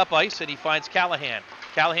 Pushes it up ice, and he finds Callahan.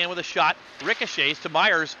 Callahan with a shot, ricochets to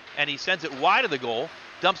Myers, and he sends it wide of the goal.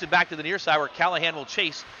 Dumps it back to the near side where Callahan will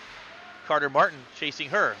chase. Carter Martin chasing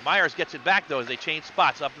her. Myers gets it back, though, as they change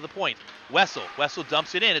spots up to the point. Wessel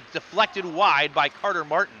dumps it in. It's deflected wide by Carter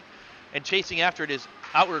Martin. And chasing after it is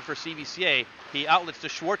outward for CVCA. He outlets to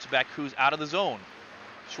Schwartzbeck, who's out of the zone.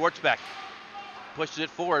 Schwartzbeck pushes it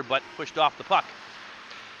forward, but pushed off the puck.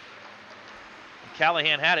 And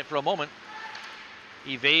Callahan had it for a moment.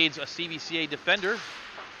 Evades a CVCA defender.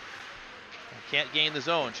 Can't gain the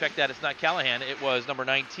zone. Check that, it's not Callahan. It was number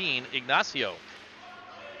 19, Ignacio.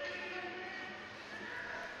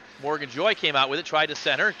 Morgan Joy came out with it, tried to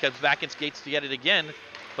center, comes back and skates to get it again,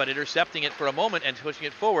 but intercepting it for a moment and pushing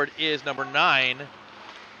it forward is number 9,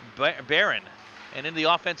 Barron. And in the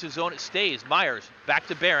offensive zone it stays. Myers back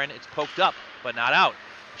to Barron. It's poked up, but not out.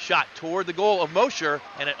 Shot toward the goal of Mosher,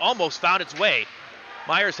 and it almost found its way.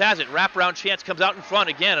 Myers has it. Wraparound chance comes out in front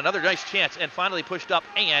again. Another nice chance, and finally pushed up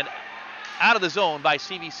and out of the zone by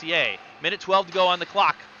CVCA. Minute 12 to go on the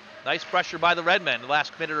clock. Nice pressure by the Redmen the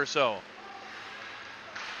last minute or so.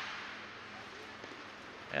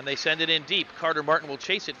 And they send it in deep. Carter Martin will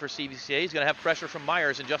chase it for CVCA. He's going to have pressure from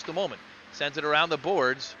Myers in just a moment. Sends it around the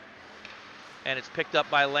boards, and it's picked up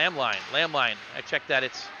by Lamline. Lamline, I checked that,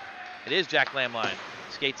 it is Jack Lamline.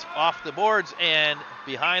 Skates off the boards and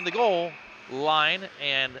behind the goal line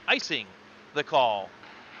and icing the call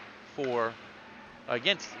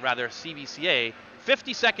against CVCA.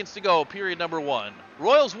 50 seconds to go, period number 1.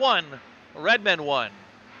 Royals 1, Redmen 1.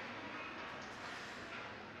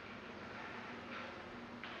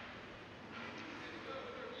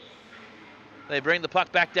 They bring the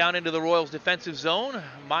puck back down into the Royals defensive zone.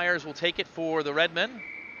 Myers will take it for the Redmen.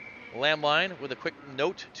 Lamline with a quick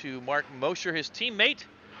note to Mark Mosher, his teammate,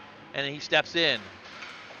 and he steps in.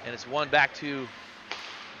 And it's one back to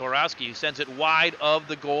Borowski, who sends it wide of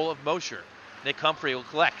the goal of Mosher. Nick Humphrey will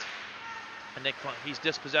collect. And he's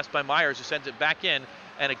dispossessed by Myers, who sends it back in,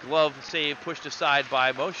 and a glove save pushed aside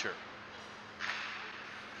by Mosher.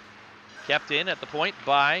 Kept in at the point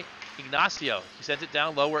by Ignacio. He sends it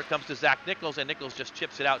down low where it comes to Zach Nichols, and Nichols just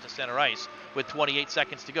chips it out to center ice with 28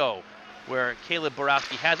 seconds to go. Where Caleb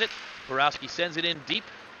Borowski has it. Borowski sends it in deep.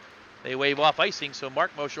 They wave off icing, so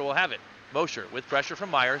Mark Mosher will have it. Mosher with pressure from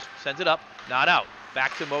Myers, sends it up, not out.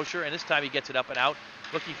 Back to Mosher, and this time he gets it up and out,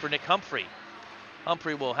 looking for Nick Humphrey.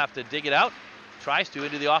 Humphrey will have to dig it out, tries to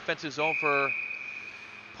into the offensive zone for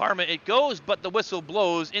Parma. It goes, but the whistle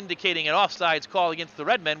blows, indicating an offsides call against the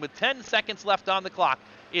Redmen with 10 seconds left on the clock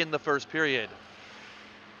in the first period.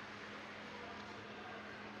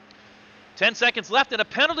 10 seconds left and a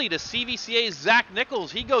penalty to CVCA's Zach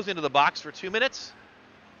Nichols. He goes into the box for 2 minutes.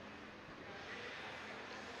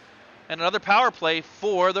 And another power play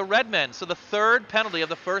for the Redmen. So the third penalty of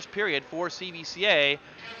the first period for CVCA.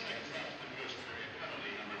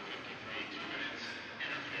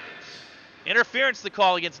 Interference the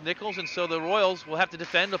call against Nichols, and so the Royals will have to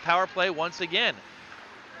defend the power play once again.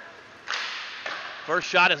 First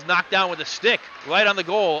shot is knocked down with a stick right on the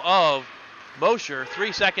goal of Mosher.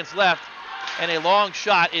 3 seconds left, and a long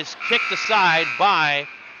shot is kicked aside by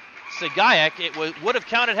Sagayak. It would have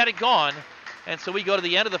counted had it gone, and so we go to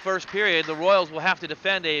the end of the first period. The Royals will have to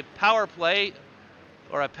defend a power play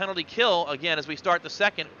or a penalty kill again as we start the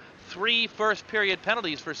second. 3 first period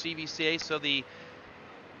penalties for CVCA, so the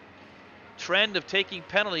trend of taking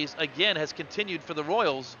penalties again has continued for the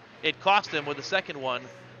Royals. It cost them with the second one,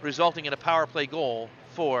 resulting in a power play goal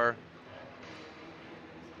for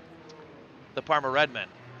the Parma Redmen.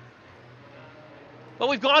 Well,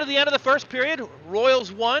 we've gone to the end of the first period.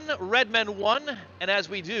 Royals 1, Redmen 1, and as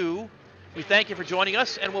we do, we thank you for joining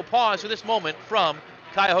us, and we'll pause for this moment from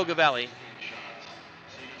Cuyahoga Valley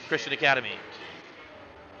Christian Academy.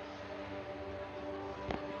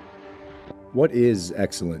 What is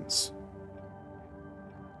excellence?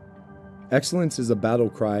 Excellence is a battle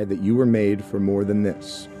cry that you were made for more than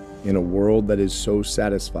this, in a world that is so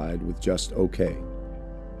satisfied with just okay.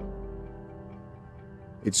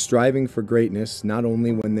 It's striving for greatness not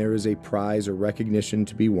only when there is a prize or recognition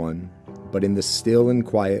to be won, but in the still and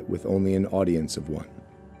quiet with only an audience of one.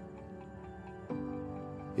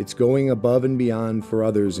 It's going above and beyond for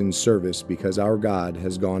others in service because our God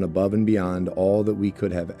has gone above and beyond all that we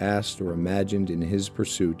could have asked or imagined in His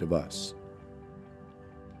pursuit of us.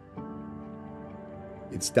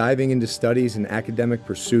 It's It's diving into studies and academic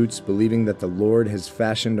pursuits, believing that the Lord has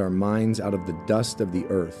fashioned our minds out of the dust of the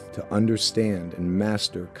earth to understand and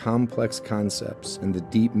master complex concepts and the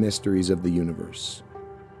deep mysteries of the universe.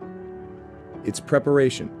 It's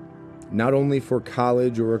preparation, not only for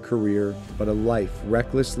college or a career, but a life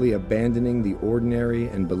recklessly abandoning the ordinary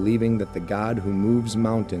and believing that the God who moves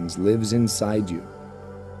mountains lives inside you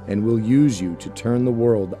and will use you to turn the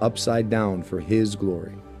world upside down for His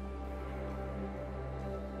glory.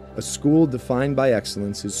 A school defined by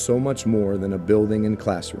excellence is so much more than a building and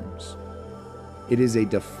classrooms. It is a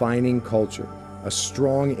defining culture, a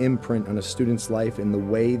strong imprint on a student's life in the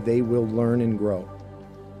way they will learn and grow.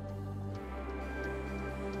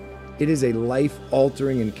 It is a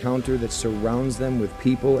life-altering encounter that surrounds them with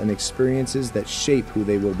people and experiences that shape who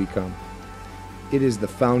they will become. It is the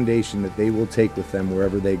foundation that they will take with them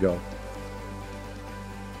wherever they go.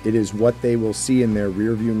 It is what they will see in their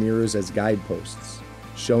rearview mirrors as guideposts,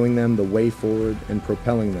 showing them the way forward and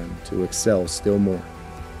propelling them to excel still more.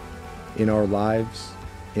 In our lives,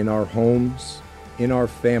 in our homes, in our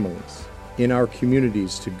families, in our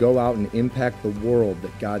communities, to go out and impact the world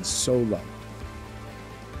that God so loved.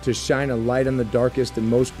 To shine a light on the darkest and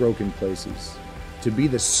most broken places. To be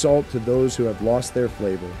the salt to those who have lost their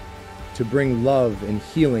flavor. To bring love and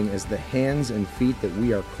healing as the hands and feet that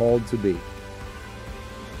we are called to be.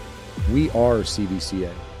 We are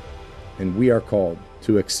CVCA, and we are called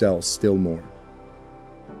to excel still more.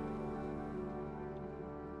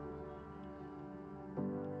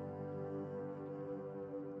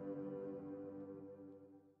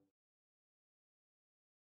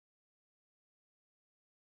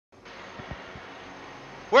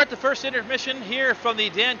 We're at the first intermission here from the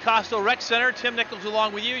Dan Kostel Rec Center. Tim Nichols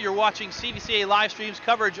along with you. You're watching CVCA live streams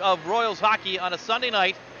coverage of Royals hockey on a Sunday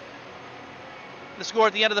night. The score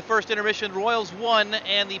at the end of the first intermission, Royals 1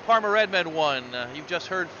 and the Parma Redmen 1. You've just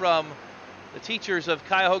heard from the teachers of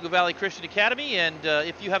Cuyahoga Valley Christian Academy, and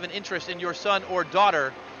if you have an interest in your son or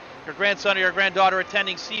daughter, your grandson or your granddaughter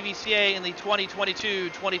attending CVCA in the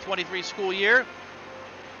 2022-2023 school year,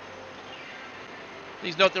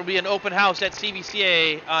 please note there will be an open house at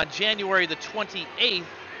CVCA on January the 28th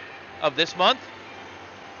of this month.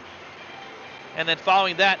 And then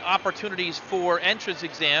following that, opportunities for entrance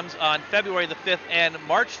exams on February the 5th and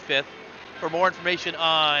March 5th. For more information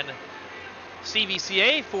on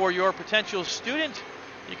CVCA for your potential student,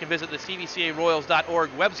 you can visit the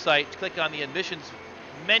CVCARoyals.org website, click on the admissions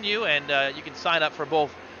menu, and you can sign up for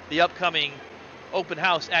both the upcoming open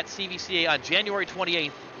house at CVCA on January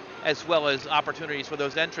 28th, as well as opportunities for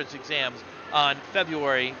those entrance exams on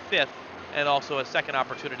February 5th, and also a second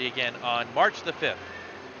opportunity again on March the 5th.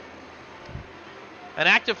 An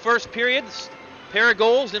active first period, pair of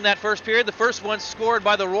goals in that first period. The first one scored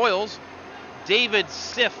by the Royals. David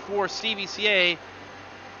Siff for CVCA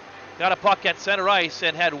got a puck at center ice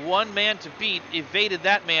and had one man to beat, evaded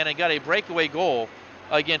that man, and got a breakaway goal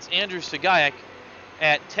against Andrew Sagayak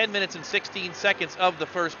at 10 minutes and 16 seconds of the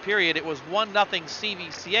first period. It was 1-0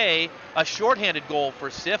 CVCA, a shorthanded goal for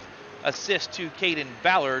Siff, assist to Caden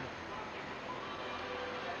Ballard.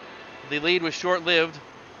 The lead was short-lived.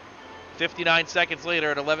 59 seconds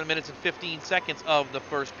later, at 11 minutes and 15 seconds of the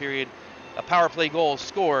first period, a power play goal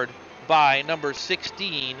scored by number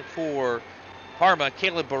 16 for Parma,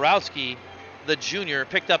 Caleb Borowski, the junior,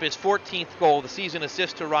 picked up his 14th goal of the season,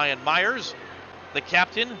 assist to Ryan Myers, the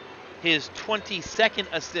captain, his 22nd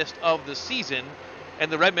assist of the season,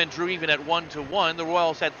 and the Redmen drew even at 1-1. The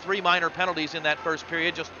Royals had 3 minor penalties in that first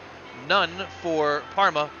period, just none for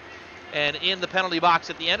Parma. And in the penalty box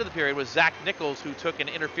at the end of the period was Zach Nichols, who took an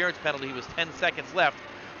interference penalty. He was 10 seconds left.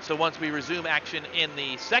 So once we resume action in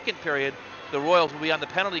the second period, the Royals will be on the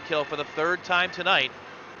penalty kill for the third time tonight.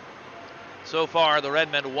 So far, the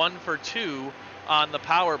Redmen 1 for 2 on the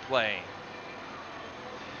power play.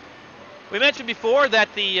 We mentioned before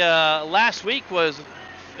that the last week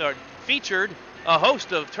featured a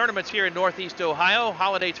host of tournaments here in Northeast Ohio,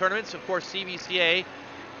 holiday tournaments. Of course, CVCA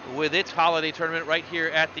with its holiday tournament right here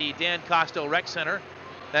at the Dan Kostel Rec Center.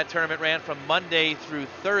 That tournament ran from Monday through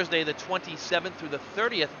Thursday, the 27th through the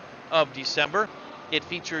 30th of December. It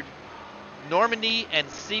featured Normandy and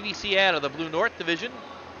CVCA out of the Blue North Division,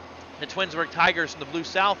 the Twinsburg Tigers from the Blue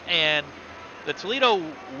South, and the Toledo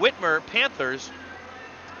Whitmer Panthers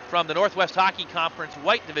from the Northwest Hockey Conference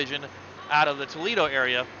White Division out of the Toledo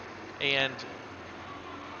area. And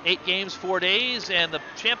 8 games, 4 days, and the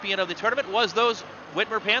champion of the tournament was those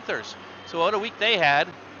Whitmer Panthers. So what a week they had.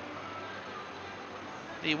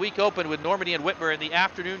 The week opened with Normandy and Whitmer in the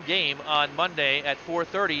afternoon game on Monday at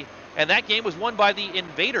 4:30, and that game was won by the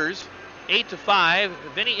Invaders, 8-5.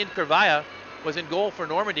 Vinny Incarvaya was in goal for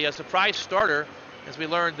Normandy, a surprise starter. as we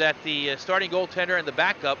learned that the starting goaltender and the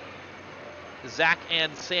backup, Zach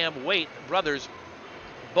and Sam Waite, brothers,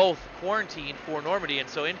 both quarantined for Normandy, and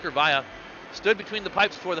so Inkervaya stood between the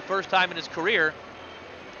pipes for the first time in his career,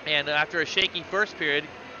 and after a shaky first period,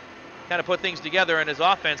 kind of put things together, and his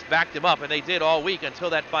offense backed him up, and they did all week until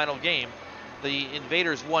that final game. The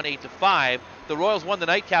Invaders won 8-5. The Royals won the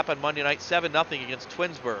nightcap on Monday night 7-0 against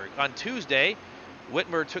Twinsburg. On Tuesday,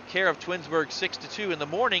 Whitmer took care of Twinsburg 6-2 in the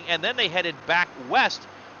morning, and then they headed back west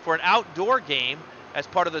for an outdoor game as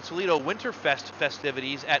part of the Toledo Winterfest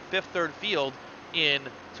festivities at Fifth Third Field in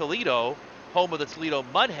Toledo, home of the Toledo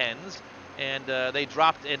Mud Hens, and they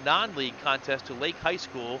dropped a non-league contest to Lake High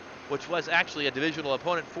School, which was actually a divisional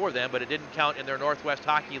opponent for them, but it didn't count in their Northwest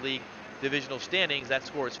Hockey League divisional standings. That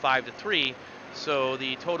score is 5-3. So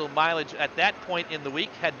the total mileage at that point in the week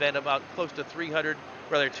had been about close to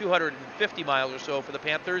 250 miles or so for the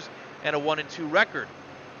Panthers, and a 1-2 record.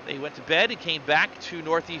 They went to bed and came back to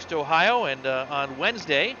Northeast Ohio, and on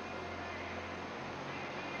Wednesday,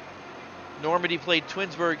 Normandy played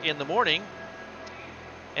Twinsburg in the morning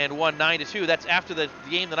and won 9-2. That's after the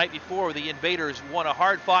game the night before, where the Invaders won a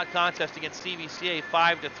hard-fought contest against CVCA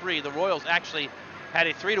 5-3. The Royals actually had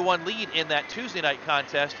a 3-1 lead in that Tuesday night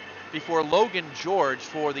contest before Logan George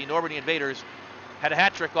for the Normandy Invaders had a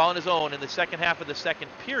hat trick all on his own in the second half of the second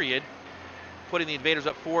period, putting the Invaders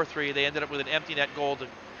up 4-3. They ended up with an empty net goal to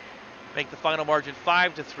make the final margin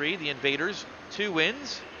 5-3. The Invaders, 2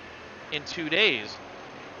 wins in 2 days.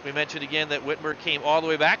 We mentioned again that Whitmer came all the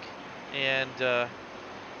way back and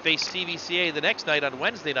faced CVCA the next night on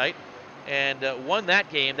Wednesday night and won that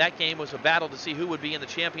game. That game was a battle to see who would be in the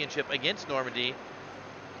championship against Normandy.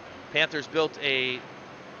 Panthers built a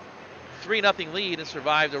 3-0 lead and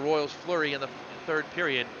survived a Royals flurry in the third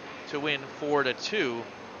period to win 4-2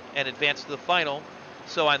 and advance to the final.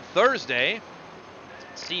 So on Thursday,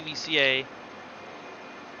 CVCA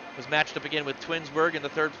was matched up again with Twinsburg in the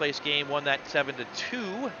third place game, won that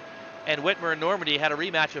 7-2. And Whitmer and Normandy had a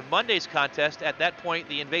rematch of Monday's contest. At that point,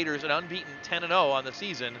 the Invaders an unbeaten 10-0 on the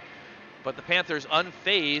season, but the Panthers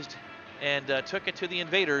unfazed and took it to the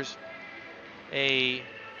Invaders. A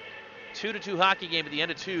 2-2 hockey game at the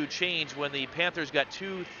end of 2 changed when the Panthers got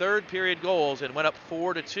 2 third period goals and went up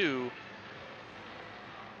 4-2.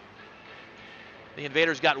 The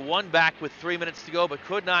Invaders got 1 back with 3 minutes to go, but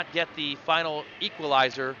could not get the final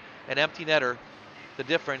equalizer, an empty netter, the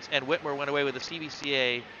difference, and Whitmer went away with the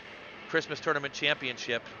CVCA Christmas Tournament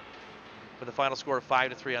Championship with a final score of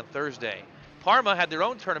 5-3 on Thursday. Parma had their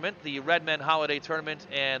own tournament, the Redmen Holiday Tournament,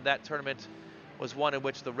 and that tournament was one in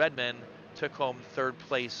which the Redmen took home third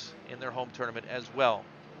place in their home tournament as well.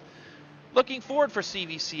 Looking forward for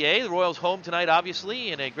CVCA, the Royals home tonight,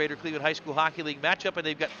 obviously, in a Greater Cleveland High School Hockey League matchup, and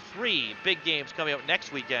they've got 3 big games coming up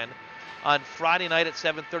next weekend. On Friday night at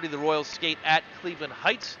 7:30, the Royals skate at Cleveland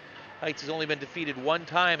Heights. Heights has only been defeated 1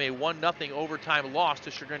 time, a 1-0 overtime loss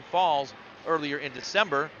to Chagrin Falls earlier in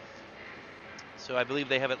December. So I believe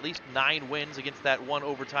they have at least 9 wins against that 1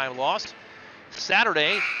 overtime loss.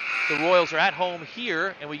 Saturday, the Royals are at home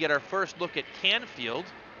here, and we get our first look at Canfield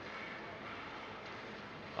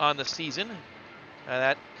on the season.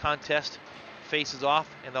 That contest faces off,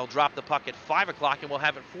 and they'll drop the puck at 5 o'clock, and we'll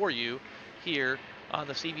have it for you here on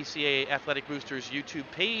the CVCA Athletic Boosters YouTube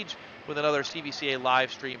page with another CVCA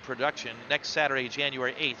live stream production next Saturday,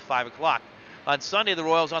 January 8th, 5 o'clock. On Sunday, the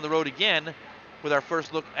Royals on the road again with our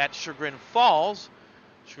first look at Chagrin Falls.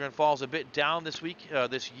 Chagrin Falls a bit down this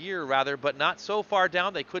year, but not so far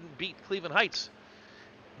down they couldn't beat Cleveland Heights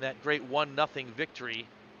in that great 1-0 victory.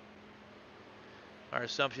 Our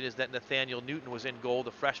assumption is that Nathaniel Newton was in goal,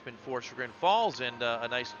 the freshman for Chagrin Falls, and a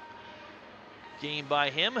nice game by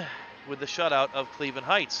him with the shutout of Cleveland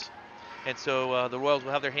Heights. And so the Royals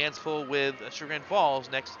will have their hands full with Chagrin Falls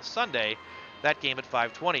next Sunday, that game at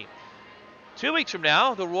 5:20. 2 weeks from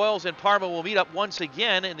now, the Royals and Parma will meet up once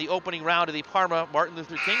again in the opening round of the Parma Martin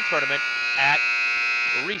Luther King Tournament at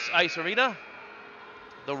Reese Ice Arena.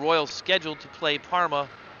 The Royals scheduled to play Parma,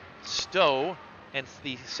 Stowe, and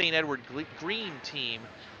the St. Edward Green team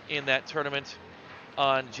in that tournament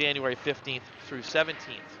on January 15th through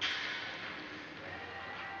 17th.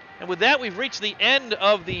 And with that, we've reached the end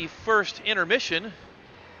of the first intermission.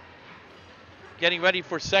 Getting ready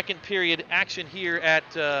for second period action here at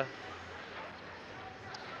the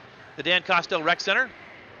Dan Kostel Rec Center.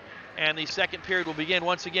 And the second period will begin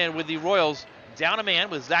once again with the Royals down a man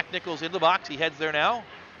with Zach Nichols in the box. He heads there now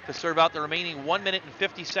to serve out the remaining 1 minute and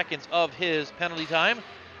 50 seconds of his penalty time.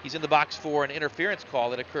 He's in the box for an interference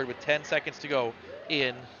call that occurred with 10 seconds to go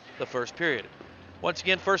in the first period. Once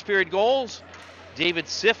again, first period goals. David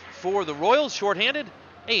Siff for the Royals, shorthanded,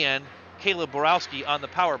 and Caleb Borowski on the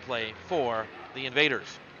power play for the Invaders.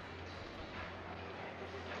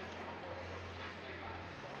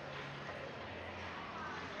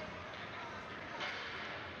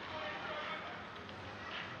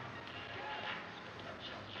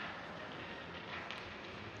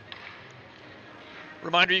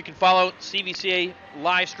 Reminder, you can follow CVCA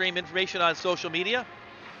live stream information on social media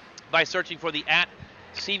by searching for the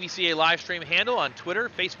 @CVCA live stream handle on Twitter,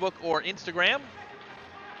 Facebook, or Instagram.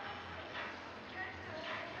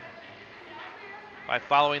 By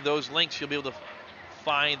following those links, you'll be able to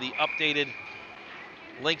find the updated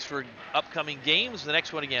links for upcoming games. The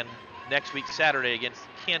next one again next week, Saturday, against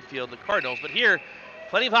Canfield, the Cardinals. But here,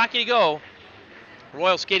 plenty of hockey to go.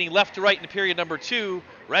 Royals skating left to right in period number 2.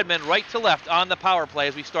 Redmen right to left on the power play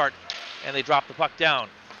as we start, and they drop the puck down.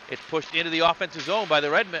 It's pushed into the offensive zone by the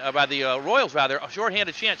Royals. A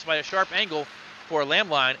shorthanded chance by a sharp angle for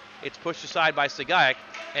Lamline. It's pushed aside by Sagayak,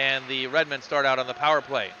 and the Redmen start out on the power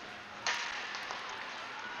play.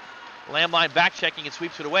 Lamline back checking and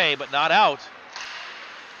sweeps it away, but not out.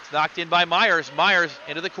 It's knocked in by Myers. Myers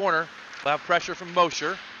into the corner. We'll have pressure from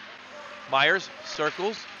Mosher. Myers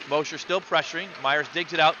circles. Mosher still pressuring. Myers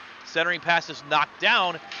digs it out. Centering pass is knocked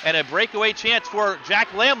down, and a breakaway chance for Jack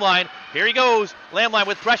Lamline. Here he goes. Lamline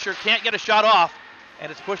with pressure. Can't get a shot off, and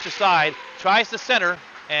it's pushed aside. Tries to center,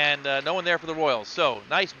 and no one there for the Royals. So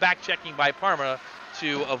nice back checking by Parma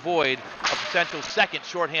to avoid a potential second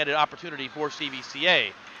shorthanded opportunity for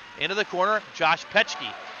CVCA. Into the corner, Josh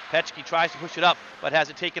Petchke. Petchke tries to push it up, but has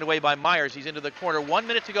it taken away by Myers. He's into the corner. 1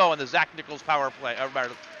 minute to go on the Zach Nichols power play,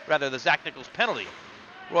 the Zach Nichols penalty.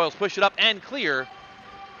 Royals push it up and clear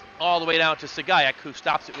all the way down to Sagayak, who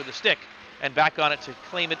stops it with a stick. And back on it to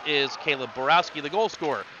claim it is Caleb Borowski, the goal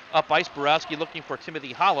scorer. Up ice, Borowski looking for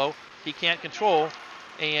Timothy Hollow. He can't control,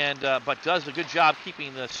 and but does a good job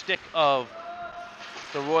keeping the stick of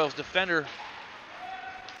the Royals defender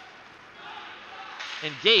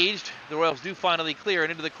engaged. The Royals do finally clear,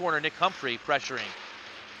 and into the corner, Nick Humphrey pressuring.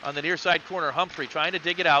 On the near side corner, Humphrey trying to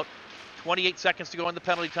dig it out. 28 seconds to go in the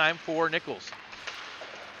penalty time for Nichols.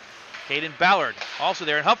 Caden Ballard also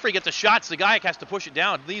there, and Humphrey gets a shot. Sagayak has to push it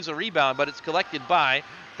down, leaves a rebound, but it's collected by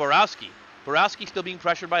Borowski. Borowski still being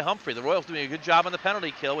pressured by Humphrey. The Royals doing a good job on the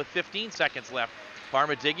penalty kill with 15 seconds left.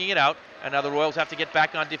 Parma digging it out, and now the Royals have to get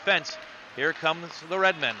back on defense. Here comes the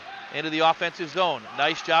Redmen into the offensive zone.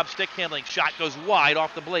 Nice job stick handling. Shot goes wide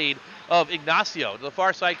off the blade of Ignacio. To the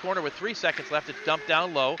far side corner with 3 seconds left. It's dumped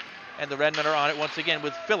down low, and the Redmen are on it once again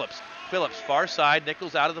with Phillips. Phillips, far side.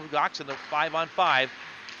 Nichols out of the box in the 5-on-5.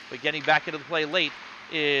 But getting back into the play late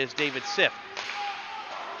is David Siff.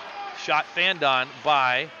 Shot fanned on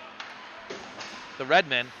by the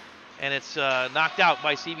Redmen, and it's knocked out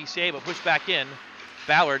by CVCA, but pushed back in.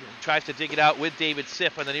 Ballard tries to dig it out with David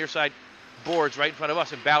Siff on the near side boards right in front of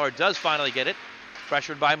us, and Ballard does finally get it.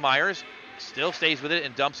 Pressured by Myers, still stays with it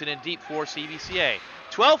and dumps it in deep for CVCA.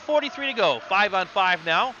 12:43 to go, 5-on-5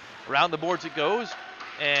 now. Around the boards it goes,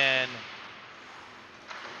 and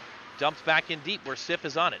dumps back in deep where Siff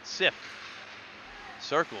is on it. Siff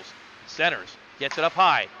circles, centers, gets it up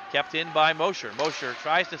high, kept in by Mosher. Mosher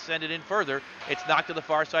tries to send it in further. It's knocked to the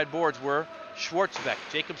far side boards where Schwartzbeck,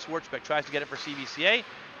 Jacob Schwartzbeck, tries to get it for CVCA.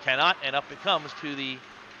 Cannot, and up it comes to the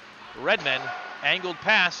Redmen. Angled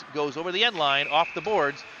pass goes over the end line, off the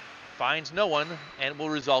boards, finds no one, and will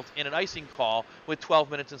result in an icing call with 12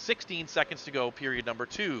 minutes and 16 seconds to go, period number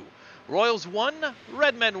 2. Royals 1,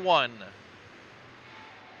 Redmen 1.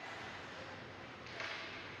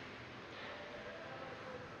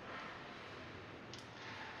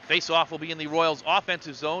 Face-off will be in the Royals'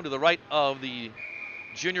 offensive zone to the right of the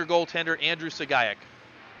junior goaltender Andrew Sagayak.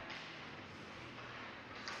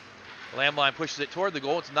 Lamline pushes it toward the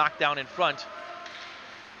goal. It's knocked down in front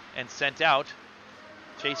and sent out.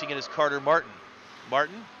 Chasing it is Carter Martin.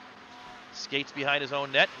 Martin skates behind his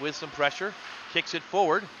own net with some pressure, kicks it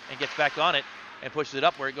forward and gets back on it and pushes it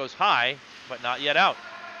up where it goes high, but not yet out.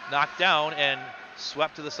 Knocked down and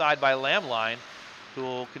swept to the side by Lamline, who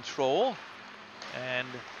will control and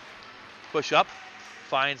push up.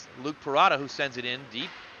 Finds Luke Parada, who sends it in deep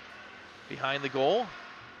behind the goal.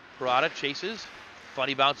 Parada chases.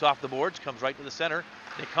 Funny bounce off the boards, comes right to the center.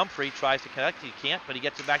 Nick Humphrey tries to connect. He can't, but he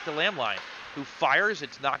gets it back to Lamline, who fires.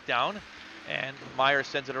 It's knocked down, and Myers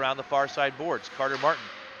sends it around the far side boards. Carter Martin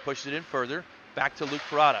pushes it in further. Back to Luke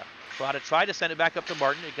Parada. Parada tried to send it back up to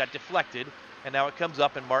Martin. It got deflected, and now it comes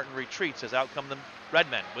up, and Martin retreats as out come the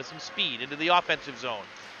Redmen with some speed into the offensive zone.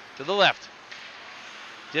 To the left.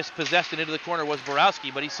 Dispossessed and into the corner was Borowski,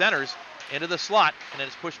 but he centers into the slot, and then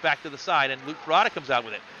it's pushed back to the side, and Luke Parada comes out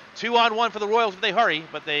with it. 2-on-1 for the Royals if they hurry,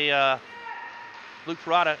 but they Luke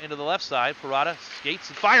Parada into the left side. Parada skates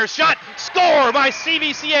and fires. Shot! Score by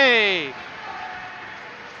CVCA!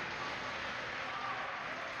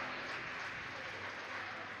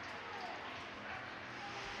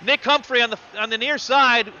 Nick Humphrey on the near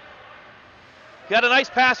side got a nice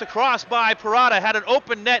pass across by Parada, had an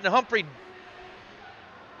open net, and Humphrey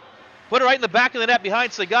put it right in the back of the net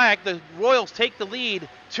behind Sagayak. The Royals take the lead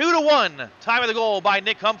 2-1. Time of the goal by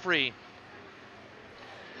Nick Humphrey.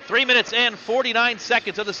 3 minutes and 49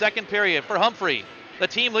 seconds of the second period for Humphrey, the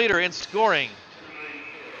team leader in scoring.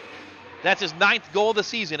 That's his 9th goal of the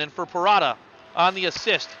season, and for Parada on the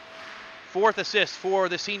assist. 4th assist for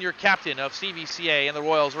the senior captain of CVCA, and the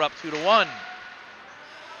Royals are up 2-1.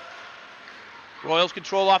 Royals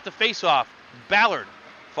control off the faceoff. Ballard,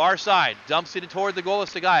 far side, dumps it toward the goal of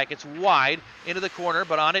Sagayak. It's wide into the corner,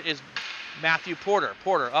 but on it is Matthew Porter.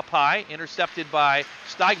 Porter up high, intercepted by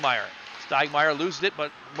Steigmeyer. Steigmeyer loses it,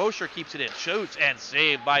 but Mosher keeps it in. Shoots and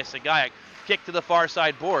saved by Sagayak. Kick to the far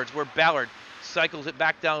side boards where Ballard cycles it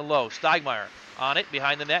back down low. Steigmeyer on it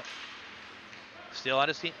behind the net. Still on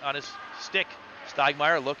his stick.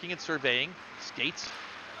 Steigmeyer looking and surveying. Skates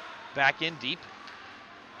back in deep.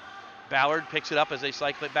 Ballard picks it up as they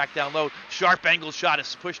cycle it back down low. Sharp angle shot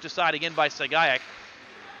is pushed aside again by Sagayak.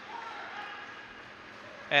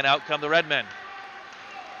 And out come the Redmen.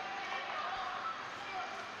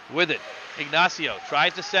 With it, Ignacio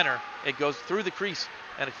tries to center. It goes through the crease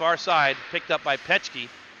and the far side, picked up by Petchke.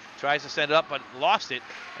 Tries to send it up, but lost it.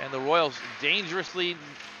 And the Royals dangerously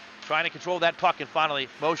trying to control that puck, and finally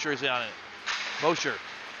Mosher is on it. Mosher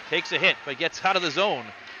takes a hit, but gets out of the zone,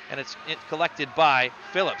 and it's collected by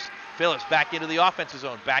Phillips. Phillips back into the offensive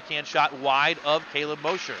zone. Backhand shot wide of Caleb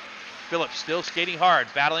Mosher. Phillips still skating hard,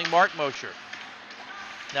 battling Mark Mosher.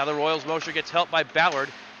 Now the Royals, Mosher gets helped by Ballard,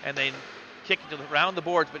 and they kick it around the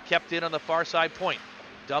boards, but kept in on the far side point.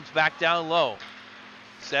 Dumps back down low.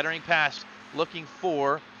 Centering pass, looking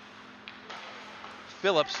for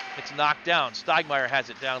Phillips. It's knocked down. Steigmeyer has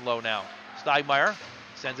it down low now. Steigmeyer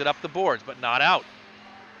sends it up the boards, but not out.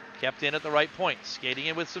 Kept in at the right point. Skating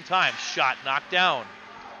in with some time. Shot knocked down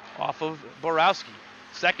off of Borowski.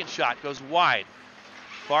 Second shot goes wide.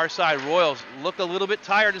 Far side, Royals look a little bit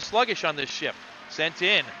tired and sluggish on this shift. Sent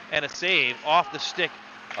in, and a save off the stick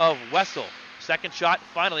of Wessel. Second shot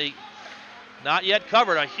finally not yet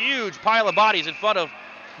covered. A huge pile of bodies in front of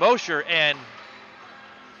Mosher and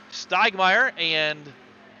Steigmeyer, and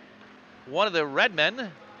one of the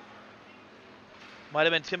Redmen might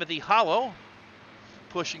have been Timothy Hollow,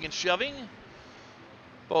 pushing and shoving.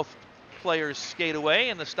 Both players skate away,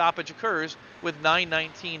 and the stoppage occurs with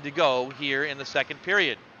 9:19 to go here in the second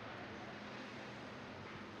period.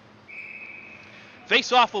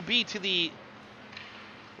 Face-off will be to the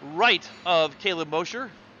right of Caleb Mosher.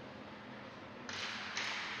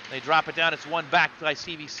 They drop it down. It's won back by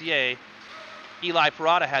CVCA. Eli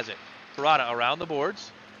Parada has it. Parada around the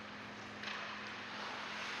boards.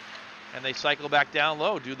 And they cycle back down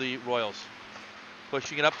low, do the Royals.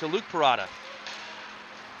 Pushing it up to Luke Parada.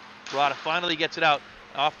 Parada finally gets it out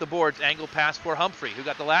off the boards. Angle pass for Humphrey, who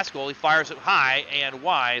got the last goal. He fires it high and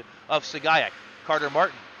wide of Sagayak. Carter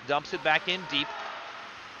Martin dumps it back in deep,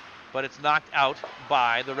 but it's knocked out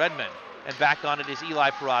by the Redmen. And back on it is Eli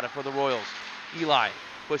Parada for the Royals. Eli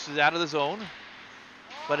pushes out of the zone,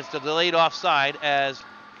 but it's delayed offside as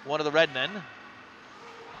one of the Redmen,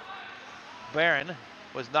 Barron,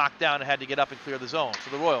 was knocked down and had to get up and clear the zone.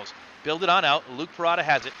 So the Royals build it on out. Luke Parada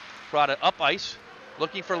has it. Parada up ice,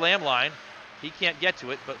 looking for Lamline. He can't get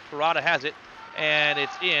to it, but Parada has it, and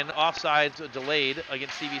it's in. Offsides delayed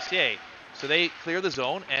against CVCA. So they clear the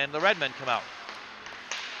zone, and the Redmen come out.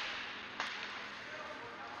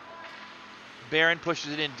 Barron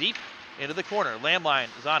pushes it in deep into the corner. Lamline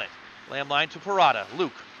is on it. Lamline to Parada.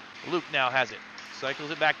 Luke now has it.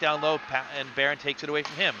 Cycles it back down low, and Barron takes it away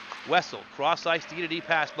from him. Wessel, cross-ice D-to-D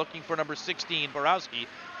pass, looking for number 16, Borowski.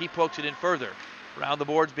 He pokes it in further. Around the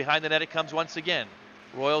boards, behind the net it comes once again.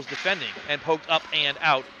 Royals defending, and poked up and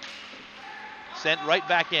out. Sent right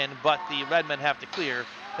back in, but the Redmen have to clear.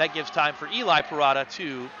 That gives time for Eli Parada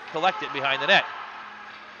to collect it behind the net.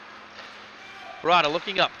 Parada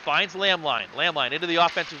looking up, finds Lamline. Lamline into the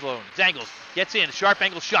offensive zone. Dangles, gets in, sharp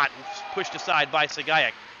angle shot, pushed aside by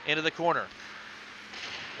Sagayak into the corner.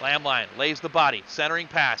 Lamline lays the body, centering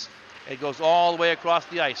pass. It goes all the way across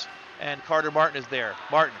the ice, and Carter Martin is there.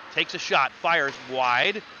 Martin takes a shot, fires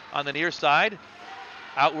wide on the near side.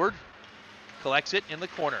 Outward, collects it in the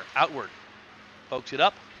corner. Outward, pokes it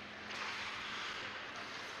up.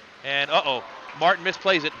 And Martin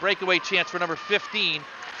misplays it. Breakaway chance for number 15.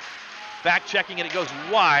 Back checking, and it goes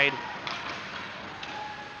wide.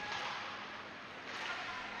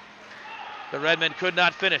 The Redmen could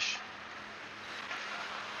not finish.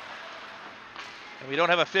 And we don't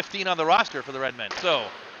have a 15 on the roster for the Redmen. So,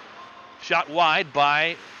 shot wide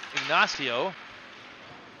by Ignacio.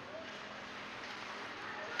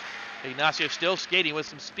 Ignacio still skating with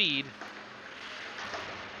some speed.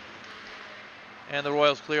 And the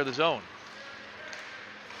Royals clear the zone.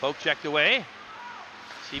 Poke checked away.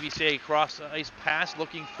 CVCA cross ice pass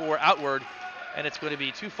looking for outward, and it's going to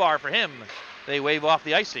be too far for him. They wave off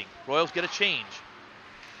the icing. Royals get a change.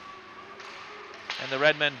 And the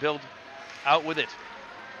Redmen build out with it.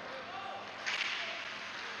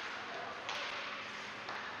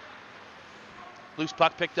 Loose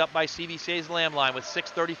puck picked up by CVCA's Lamline with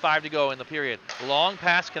 6:35 to go in the period. Long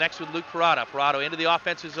pass connects with Luke Parada. Parado into the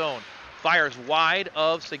offensive zone. Fires wide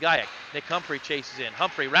of Sagayak. Nick Humphrey chases in.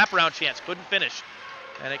 Humphrey, wraparound chance, couldn't finish.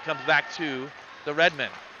 And it comes back to the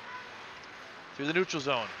Redmen. Through the neutral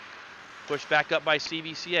zone. Pushed back up by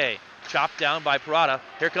CVCA. Chopped down by Parada.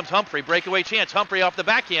 Here comes Humphrey, breakaway chance. Humphrey off the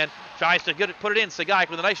backhand. Tries to put it in. Sagayak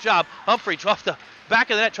with a nice job. Humphrey off the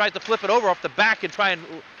back of the net, tries to flip it over off the back and try and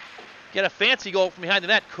get a fancy goal from behind the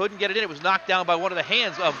net. Couldn't get it in. It was knocked down by one of the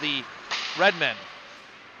hands of the Redmen.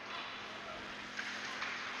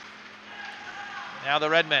 Now the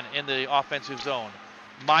Redmen in the offensive zone.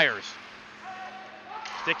 Myers.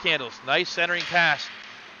 Stick handles. Nice centering pass.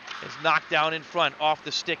 Is knocked down in front off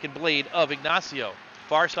the stick and blade of Ignacio.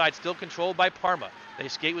 Far side still controlled by Parma. They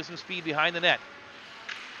skate with some speed behind the net.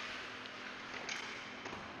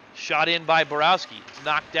 Shot in by Borowski. It's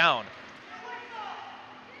knocked down.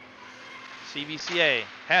 CVCA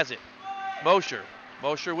has it.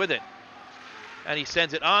 Mosher with it. And he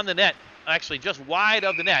sends it on the net, actually just wide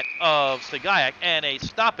of the net of Sagayak, and a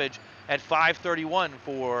stoppage at 5:31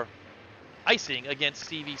 for icing against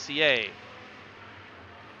CVCA.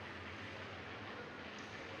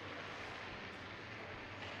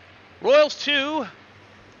 Royals 2,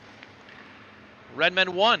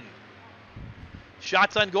 Redmen 1.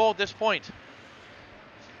 Shots on goal at this point.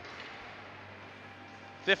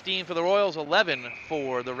 15 for the Royals, 11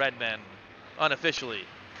 for the Redmen, unofficially.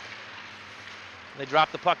 They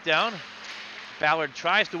drop the puck down. Ballard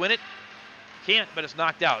tries to win it. Can't, but it's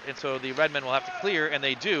knocked out. And so the Redmen will have to clear, and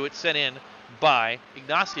they do. It's sent in by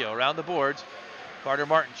Ignacio around the boards. Carter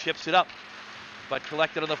Martin chips it up, but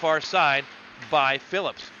collected on the far side by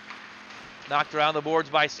Phillips. Knocked around the boards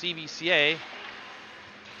by CVCA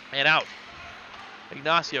and out.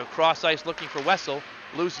 Ignacio cross ice looking for Wessel.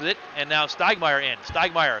 Loses it, and now Steigmeyer in.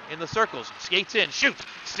 Steigmeyer in the circles, skates in, shoots,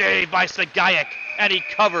 saved by Sagayak, and he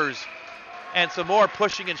covers. And some more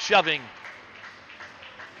pushing and shoving.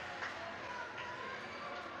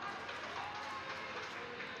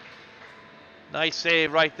 Nice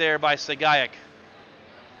save right there by Sagayak.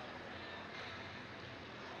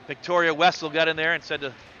 Victoria Wessel got in there and said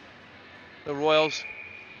to the Royals,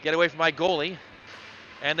 get away from my goalie.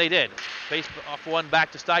 And they did. Face off one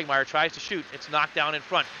back to Steigmeyer, tries to shoot. It's knocked down in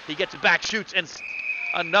front. He gets it back, shoots, and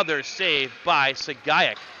another save by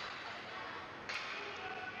Sagayak.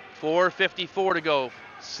 4:54 to go.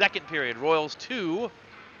 Second period. Royals 2,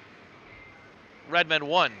 Redmen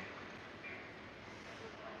 1.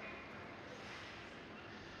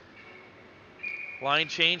 Line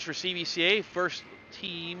change for CVCA. First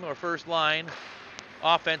team or first line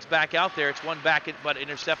offense back out there. It's one back, but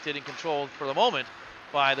intercepted and controlled for the moment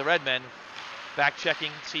by the Redmen. Back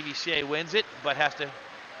checking, CVCA wins it, but has to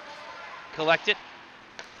collect it.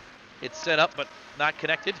 It's set up, but not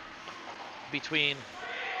connected between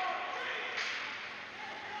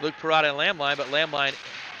Luke Parada and Lamline, but Lamline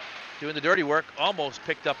doing the dirty work, almost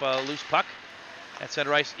picked up a loose puck. At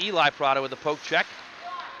center ice, Eli Parada with a poke check,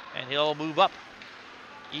 and he'll move up.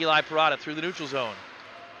 Eli Parada through the neutral zone.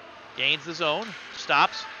 Gains the zone,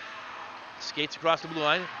 stops, skates across the blue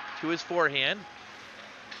line to his forehand.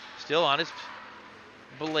 Still on his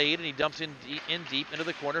blade, and he dumps in deep into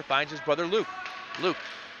the corner, finds his brother Luke. Luke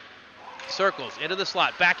circles into the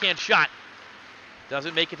slot, backhand shot.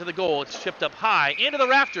 Doesn't make it to the goal. It's chipped up high into the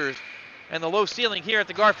rafters, and the low ceiling here at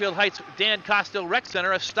the Garfield Heights Dan Kostel Rec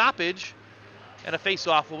Center. A stoppage and a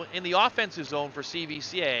face-off in the offensive zone for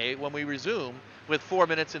CVCA when we resume with 4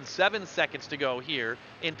 minutes and 7 seconds to go here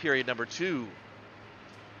in period number 2.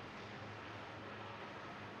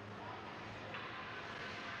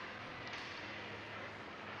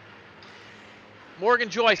 Morgan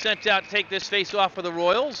Joy sent out to take this face-off for the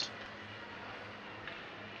Royals.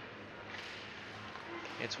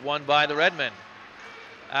 It's won by the Redmen.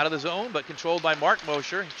 Out of the zone, but controlled by Mark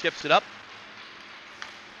Mosher. He chips it up.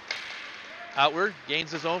 Outward,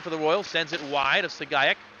 gains the zone for the Royals, sends it wide of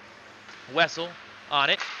Sagayak. Wessel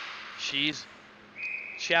on it. She's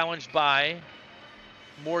challenged by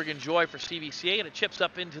Morgan Joy for CVCA, and it chips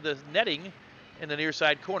up into the netting in the near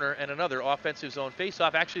side corner, and another offensive zone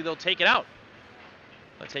face-off. Actually, they'll take it out.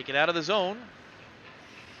 They'll take it out of the zone.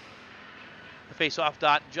 The face-off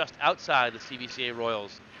dot just outside the CVCA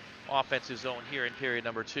Royals. offensive zone here in period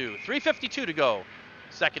number 2. 3:52 to go,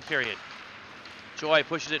 second period. Joy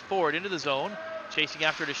pushes it forward into the zone, chasing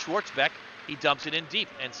after it is Schwartzbeck. He dumps it in deep,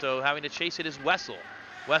 and so having to chase it is Wessel.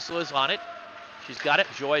 Wessel is on it. She's got it.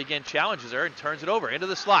 Joy again challenges her and turns it over into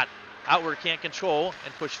the slot. Outward can't control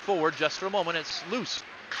and push forward just for a moment. It's loose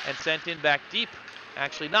and sent in back deep.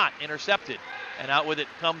 Actually not. Intercepted. And out with it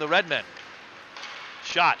come the Redmen.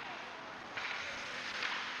 Shot.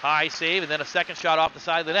 High save, and then a second shot off the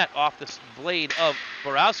side of the net, off the blade of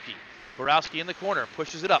Borowski. Borowski in the corner,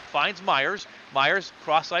 pushes it up, finds Myers. Myers,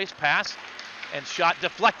 cross-ice pass, and shot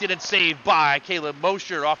deflected and saved by Caleb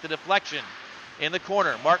Mosher off the deflection. In the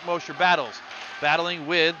corner, Mark Mosher battling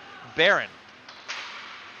with Barron.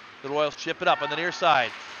 The Royals chip it up on the near side,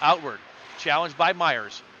 outward, challenged by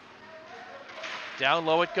Myers. Down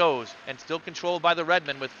low it goes, and still controlled by the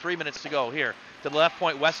Redmen with 3 minutes to go here. To the left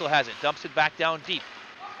point, Wessel has it, dumps it back down deep.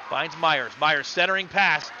 Finds Myers. Myers centering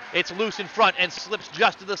pass. It's loose in front and slips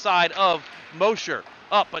just to the side of Mosher.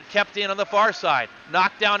 Up, but kept in on the far side.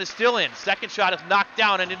 Knockdown is still in. Second shot is knocked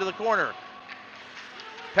down and into the corner.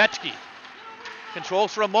 Petchke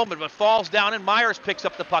controls for a moment, but falls down, and Myers picks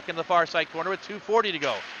up the puck in the far side corner with 2:40 to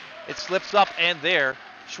go. It slips up, and there,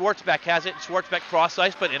 Schwartzbeck has it. Schwartzbeck cross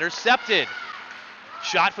ice, but intercepted.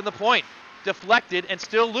 Shot from the point. Deflected and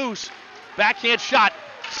still loose. Backhand shot.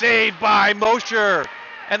 Saved by Mosher.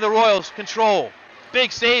 And the Royals control.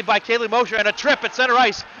 Big save by Kaylee Mosher and a trip at center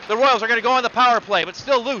ice. The Royals are going to go on the power play, but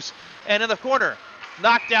still loose. And in the corner,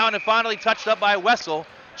 knocked down and finally touched up by Wessel.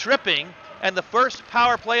 Tripping, and the first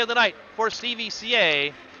power play of the night for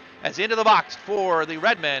CVCA, as into the box for the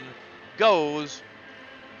Redmen goes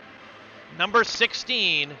number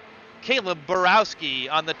 16, Caleb Borowski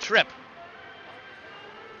on the trip.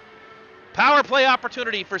 Power play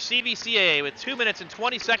opportunity for CVCA with 2 minutes and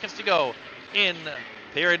 20 seconds to go in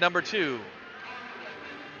period number 2.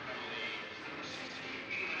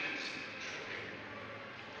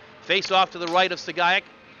 Face off to the right of Sagayak.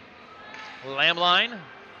 Lamline.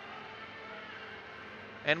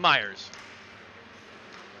 And Myers.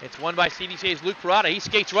 It's won by CVCA's Luke Parada. He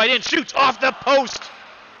skates right in, shoots off the post.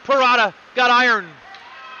 Parada got iron.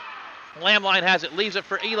 Lamline has it, leaves it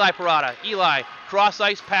for Eli Parada. Eli, cross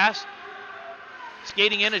ice pass.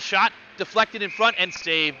 Skating in, a shot, deflected in front and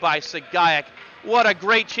saved by Sagayak. What a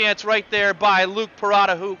great chance right there by Luke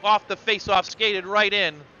Parada, who off the face-off skated right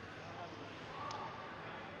in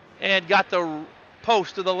and got the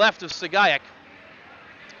post to the left of Sagayak.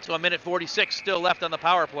 So a minute 46 still left on the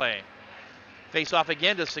power play. Face-off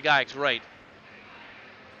again to Sagayak's right.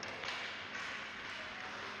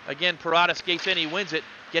 Again, Parada skates in, he wins it,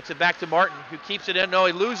 gets it back to Martin, who keeps it in. No,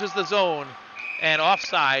 he loses the zone. And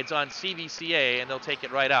offsides on CVCA, and they'll take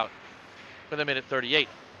it right out for the minute 38.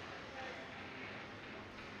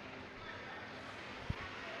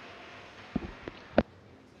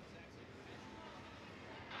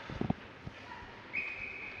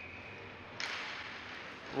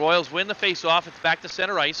 Royals win the faceoff. It's back to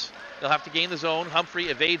center ice. They'll have to gain the zone. Humphrey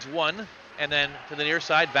evades one, and then to the near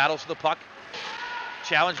side, battles for the puck.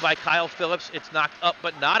 Challenged by Kyle Phillips. It's knocked up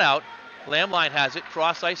but not out. Lamline has it.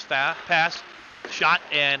 Cross ice pass. Shot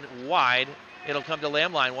and wide. It'll come to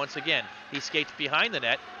Lamline once again. He skates behind the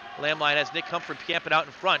net. Lamline has Nick Humphrey camping out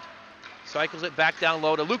in front. Cycles it back down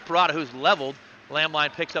low to Luke Parada, who's leveled.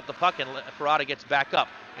 Lamline picks up the puck, and Parada gets back up.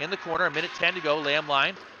 In the corner, a minute 10 to go.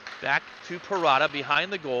 Lamline back to Parada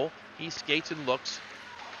behind the goal. He skates and looks.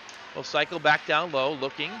 Will cycle back down low,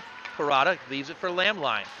 looking. Parada leaves it for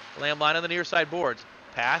Lamline. Lamline on the near side boards.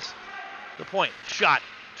 Pass. The point. Shot.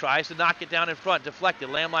 Tries to knock it down in front, deflected.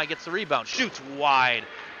 Lamline gets the rebound, shoots wide.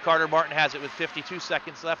 Carter Martin has it with 52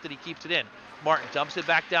 seconds left, and he keeps it in. Martin dumps it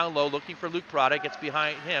back down low, looking for Luke Parada, gets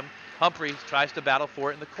behind him. Humphreys tries to battle for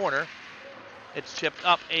it in the corner. It's chipped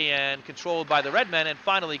up and controlled by the Redmen, and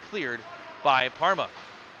finally cleared by Parma.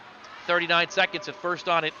 39 seconds, and first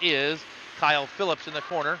on it is Kyle Phillips in the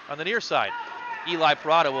corner on the near side. Eli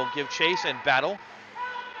Parada will give chase and battle.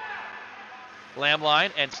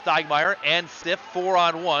 Lamline and Steigmeyer and Stiff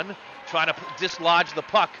 4-on-1, trying to dislodge the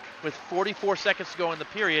puck with 44 seconds to go in the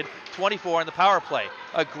period, 24 on the power play.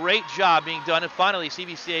 A great job being done, and finally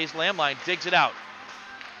CVCA's Lamline digs it out.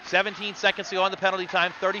 17 seconds to go on the penalty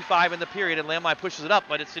time, 35 in the period, and Lamline pushes it up,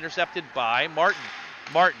 but it's intercepted by Martin.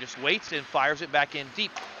 Martin just waits and fires it back in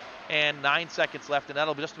deep, and 9 seconds left, and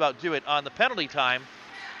that'll just about do it on the penalty time.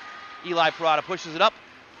 Eli Parada pushes it up,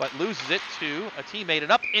 but loses it to a teammate,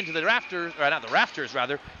 and up into the rafters, or not the rafters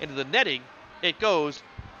rather, into the netting. It goes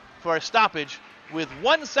for a stoppage with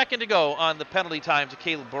 1 second to go on the penalty time to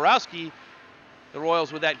Caleb Borowski. The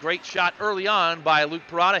Royals with that great shot early on by Luke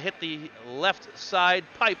Parada hit the left side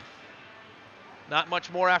pipe. Not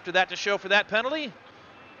much more after that to show for that penalty.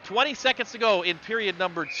 20 seconds to go in period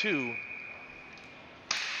number 2.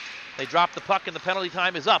 They drop the puck and the penalty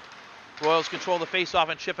time is up. Royals control the faceoff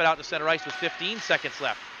and chip it out to center ice with 15 seconds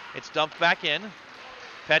left. It's dumped back in.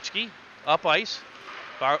 Petchke up ice.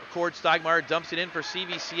 Cord Stagmeyer dumps it in for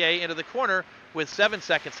CVCA into the corner with 7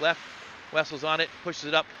 seconds left. Wessel's on it, pushes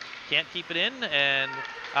it up, can't keep it in, and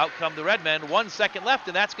out come the Redmen. 1 second left,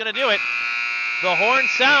 and that's going to do it. The horn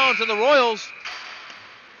sounds, and the Royals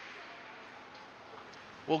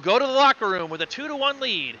will go to the locker room with a 2-1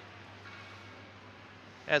 lead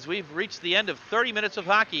as we've reached the end of 30 minutes of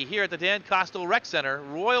hockey here at the Dan Kostel Rec Center.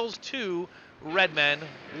 Royals 2, Redmen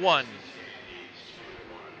 1.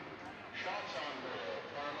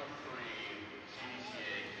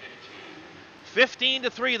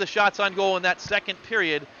 15-3 the shots on goal in that second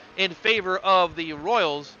period in favor of the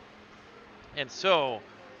Royals. And so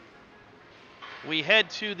we head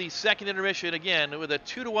to the second intermission again with a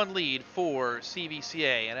 2-1 lead for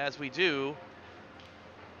CVCA. And as we do,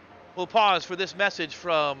 we'll pause for this message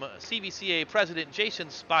from CVCA President Jason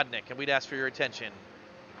Spodnik, and we'd ask for your attention.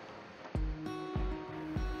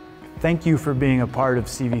 Thank you for being a part of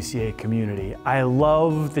CVCA community. I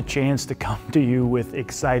love the chance to come to you with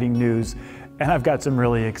exciting news, and I've got some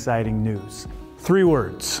really exciting news. 3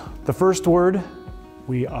 words. The first word,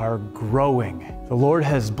 we are growing. The Lord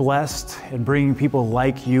has blessed in bringing people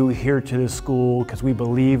like you here to this school because we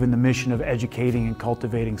believe in the mission of educating and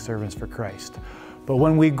cultivating servants for Christ. But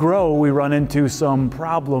when we grow, we run into some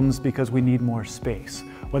problems because we need more space.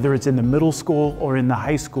 Whether it's in the middle school or in the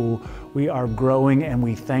high school, we are growing, and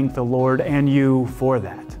we thank the Lord and you for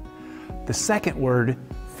that. The second word,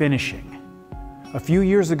 finishing. A few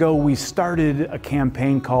years ago, we started a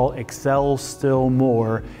campaign called Excel Still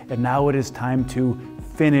More, and now it is time to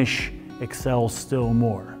finish Excel Still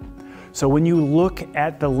More. So when you look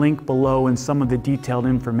at the link below and some of the detailed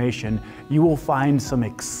information, you will find some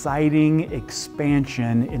exciting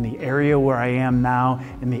expansion in the area where I am now,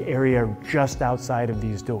 in the area just outside of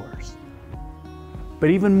these doors. But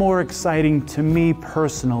even more exciting to me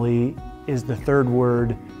personally is the third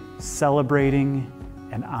word, celebrating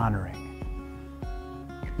and honoring.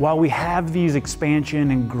 While we have these expansion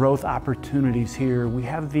and growth opportunities here, we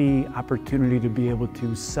have the opportunity to be able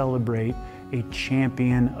to celebrate a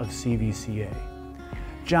champion of CVCA.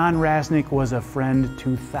 John Rasnick was a friend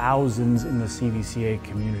to thousands in the CVCA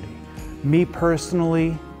community. Me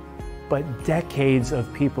personally, but decades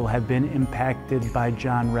of people have been impacted by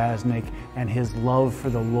John Rasnick and his love for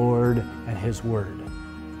the Lord and His Word.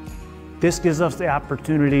 This gives us the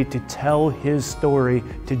opportunity to tell his story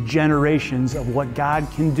to generations of what God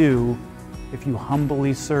can do if you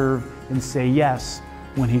humbly serve and say yes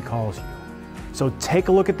when He calls you. So take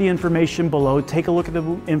a look at the information below, take a look at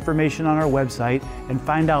the information on our website, and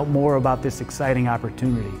find out more about this exciting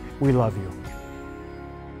opportunity. We love you.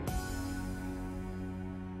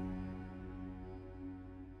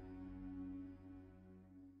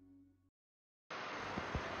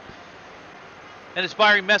 An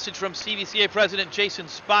inspiring message from CVCA President Jason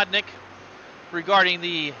Spodnik regarding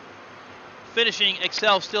the finishing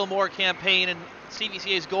Excel Still More campaign. And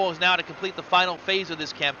CVCA's goal is now to complete the final phase of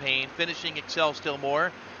this campaign, finishing Excel Still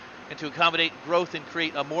More, and to accommodate growth and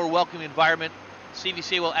create a more welcoming environment.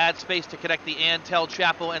 CVCA will add space to connect the Antel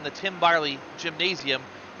Chapel and the Tim Barley Gymnasium,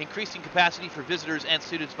 increasing capacity for visitors and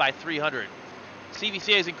students by 300.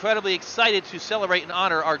 CVCA is incredibly excited to celebrate and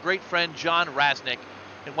honor our great friend John Rasnick.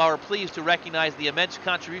 And while we're pleased to recognize the immense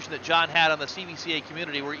contribution that John had on the CVCA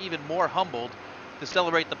community, we're even more humbled to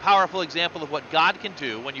celebrate the powerful example of what God can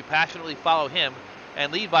do when you passionately follow Him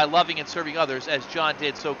and lead by loving and serving others, as John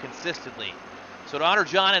did so consistently. So to honor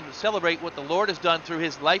John and celebrate what the Lord has done through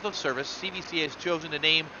his life of service, CVCA has chosen to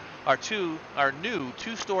name our new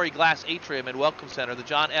two-story glass atrium and welcome center the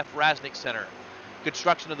John F. Rasnick Center.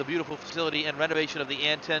 Construction of the beautiful facility and renovation of the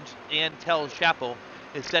Antel Chapel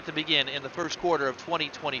is set to begin in the first quarter of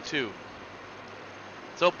 2022.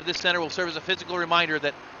 It's hoped that this center will serve as a physical reminder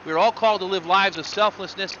that we are all called to live lives of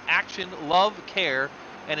selflessness, action, love, care,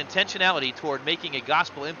 and intentionality toward making a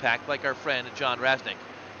gospel impact like our friend John Rasnick.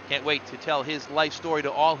 Can't wait to tell his life story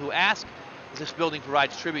to all who ask, as this building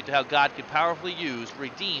provides tribute to how God can powerfully use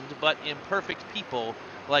redeemed but imperfect people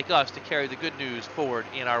like us to carry the good news forward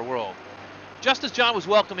in our world. Just as John was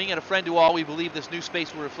welcoming and a friend to all, we believe this new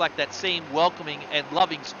space will reflect that same welcoming and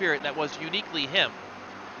loving spirit that was uniquely him.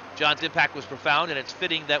 John's impact was profound, and it's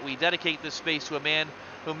fitting that we dedicate this space to a man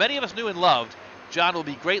whom many of us knew and loved. John will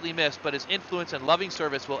be greatly missed, but his influence and loving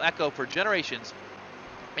service will echo for generations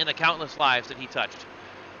in the countless lives that he touched.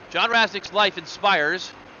 John Rasnick's life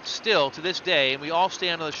inspires still to this day, and we all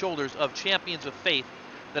stand on the shoulders of champions of faith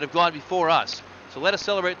that have gone before us. So let us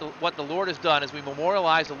celebrate what the Lord has done as we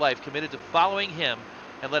memorialize a life committed to following him,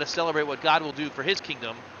 and let us celebrate what God will do for his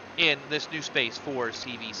kingdom in this new space for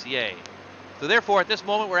CVCA. So therefore, at this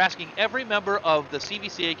moment, we're asking every member of the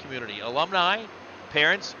CVCA community, alumni,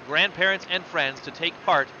 parents, grandparents, and friends to take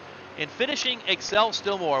part in finishing Excel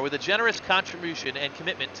Still More with a generous contribution and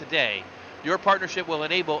commitment today. Your partnership will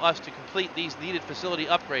enable us to complete these needed facility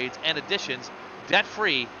upgrades and additions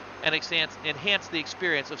debt-free and enhance the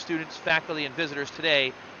experience of students, faculty, and visitors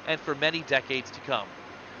today and for many decades to come.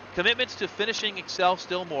 Commitments to finishing Excel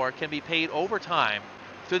Still More can be paid over time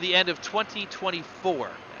through the end of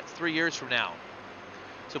 2024. That's 3 years from now.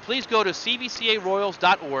 So please go to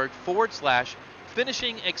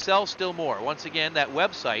cvcaroyals.org/finishing Excel Still More. Once again, that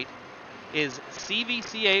website is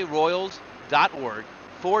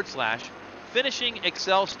cvcaroyals.org/finishing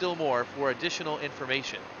Excel Still More for additional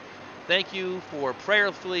information. Thank you for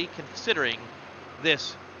prayerfully considering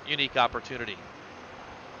this unique opportunity.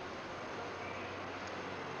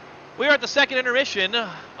 We are at the second intermission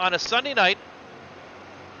on a Sunday night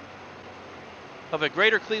of a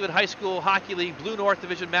Greater Cleveland High School Hockey League Blue North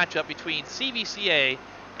Division matchup between CVCA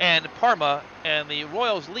and Parma, and the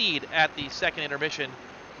Royals lead at the second intermission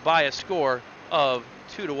by a score of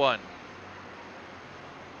 2-1.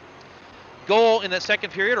 Goal in the second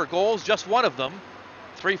period, or goals, just one of them.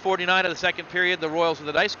 3:49 of the second period, the Royals with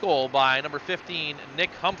a nice goal by number 15,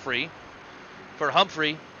 Nick Humphrey. For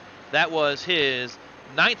Humphrey, that was his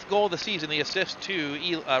 9th goal of the season, the assist to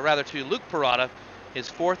Luke Parada, his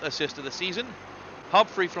 4th assist of the season.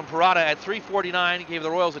 Humphrey from Parada at 3:49 gave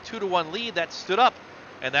the Royals a 2-1 lead. That stood up,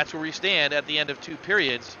 and that's where we stand at the end of 2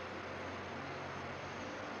 periods.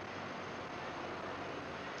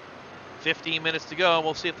 15 minutes to go, and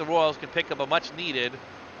we'll see if the Royals can pick up a much-needed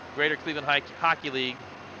Greater Cleveland High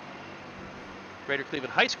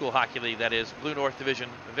School Hockey League, that is, Blue North Division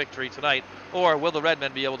victory tonight, or will the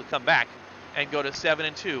Redmen be able to come back and go to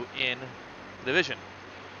 7-2 in the division?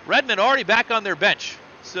 Redmen already back on their bench,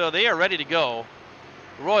 so they are ready to go.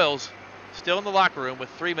 Royals still in the locker room with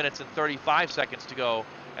 3 minutes and 35 seconds to go,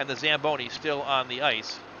 and the Zamboni still on the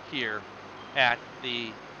ice here at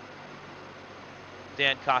the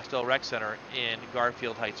Dan Kostel Rec Center in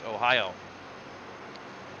Garfield Heights, Ohio.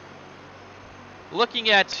 Looking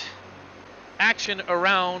at action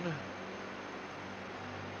around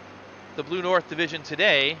the Blue North Division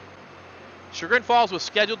today, Chagrin Falls was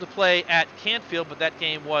scheduled to play at Canfield, but that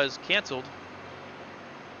game was canceled.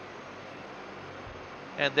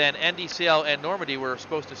 And then NDCL and Normandy were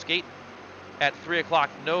supposed to skate at 3 o'clock.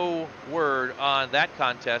 No word on that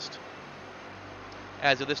contest.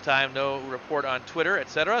 As of this time, no report on Twitter,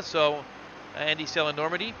 etc. So NDCL and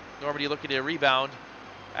Normandy looking to rebound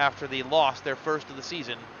after they lost their first of the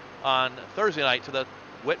season on Thursday night to the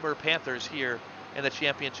Whitmer Panthers here in the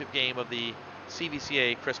championship game of the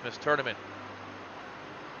CVCA Christmas tournament.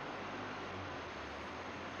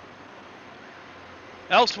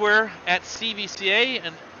 Elsewhere at CVCA,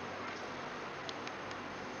 and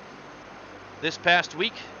this past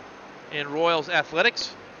week in Royals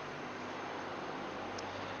athletics,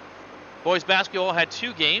 boys basketball had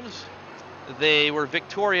 2 games. They were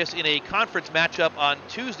victorious in a conference matchup on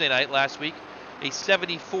Tuesday night last week, a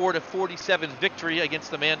 74-47 victory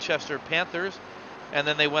against the Manchester Panthers. And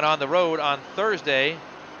then they went on the road on Thursday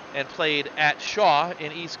and played at Shaw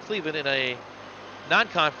in East Cleveland in a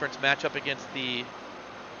non-conference matchup against a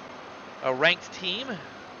ranked team.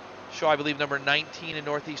 Shaw, I believe, number 19 in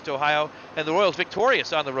Northeast Ohio. And the Royals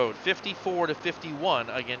victorious on the road, 54-51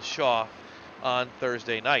 against Shaw on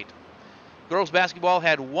Thursday night. Girls basketball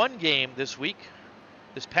had 1 game this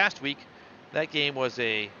past week. That game was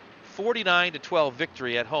a 49-12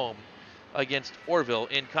 victory at home against Orville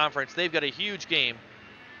in conference. They've got a huge game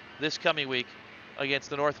this coming week against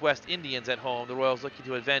the Northwest Indians at home. The Royals looking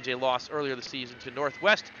to avenge a loss earlier this season to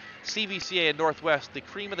Northwest. CVCA and Northwest, the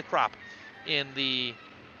cream of the crop in the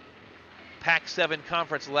Pac-7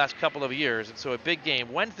 conference the last couple of years. And so a big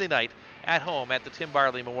game Wednesday night at home at the Tim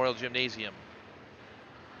Barley Memorial Gymnasium.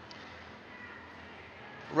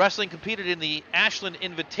 Wrestling competed in the Ashland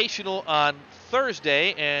Invitational on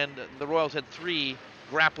Thursday, and the Royals had 3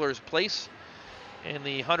 grapplers place. In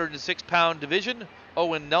the 106-pound division,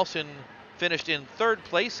 Owen Nelson finished in 3rd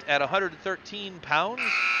place at 113 pounds.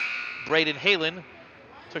 Braden Halen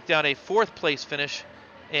took down a 4th place finish,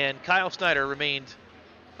 and Kyle Snyder remained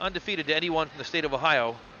undefeated to anyone from the state of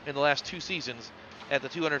Ohio in the last 2 seasons at the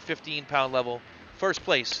 215-pound level. 1st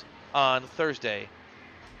place on Thursday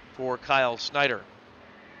for Kyle Snyder.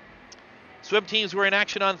 Swim teams were in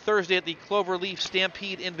action on Thursday at the Cloverleaf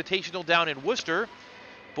Stampede Invitational down in Worcester.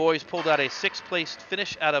 Boys pulled out a 6th place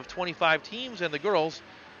finish out of 25 teams, and the girls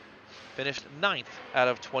Finished 9th out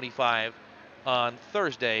of 25 on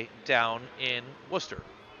Thursday down in Worcester.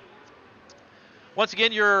 Once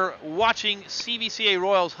again, you're watching CVCA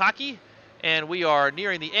Royals hockey, and we are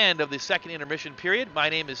nearing the end of the second intermission period. My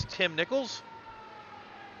name is Tim Nichols.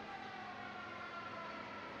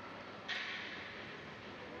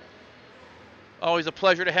 Always a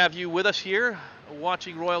pleasure to have you with us here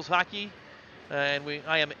watching Royals hockey. I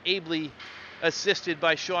am ably assisted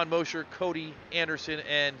by Sean Mosher, Cody Anderson,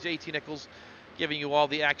 and JT Nichols, giving you all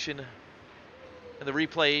the action and the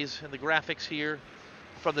replays and the graphics here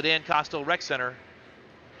from the Dan Kostel Rec Center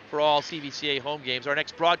for all CVCA home games. Our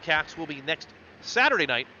next broadcast will be next Saturday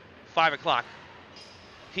night, 5 o'clock,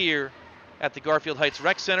 here at the Garfield Heights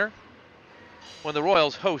Rec Center, when the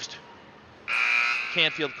Royals host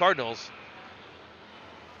Canfield Cardinals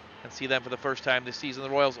and see them for the first time this season. The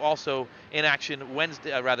Royals also in action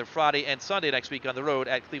Friday and Sunday next week on the road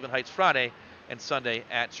at Cleveland Heights Friday and Sunday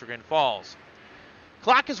at Chagrin Falls.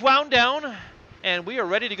 Clock is wound down, and we are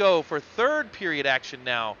ready to go for third period action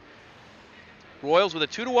now. Royals with a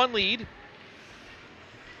 2-1 lead.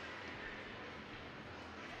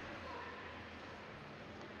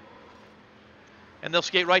 And they'll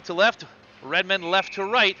skate right to left, Redmen left to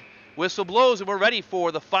right. Whistle blows, and we're ready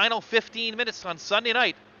for the final 15 minutes on Sunday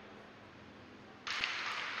night.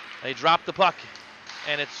 They drop the puck,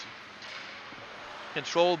 and it's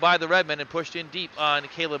controlled by the Redmen and pushed in deep on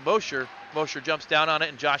Caleb Mosher. Mosher jumps down on it,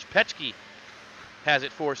 and Josh Petchke has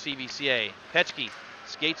it for CVCA. Petchke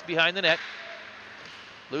skates behind the net,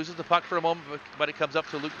 loses the puck for a moment, but it comes up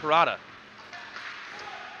to Luke Parada.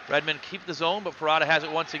 Redmen keep the zone, but Parada has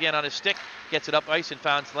it once again on his stick, gets it up ice and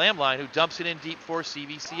finds Lamline, who dumps it in deep for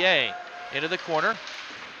CVCA. Into the corner,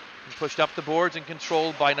 and pushed up the boards and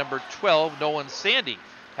controlled by number 12, Nolan Sandy.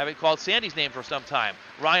 Haven't called Sandy's name for some time.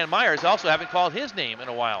 Ryan Myers also haven't called his name in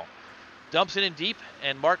a while. Dumps it in deep,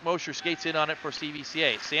 and Mark Mosher skates in on it for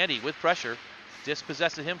CVCA. Sandy, with pressure,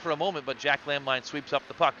 dispossesses him for a moment, but Jack Lamline sweeps up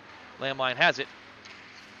the puck. Lamline has it.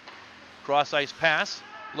 Cross-ice pass,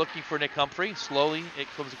 looking for Nick Humphrey. Slowly, it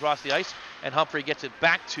comes across the ice, and Humphrey gets it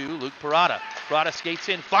back to Luke Parada. Parada skates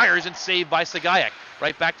in, fires, and saved by Sagayak.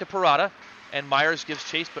 Right back to Parada, and Myers gives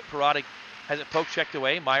chase, but Parada has it poke-checked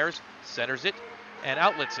away. Myers centers it and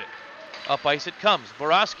outlets it. Up ice it comes.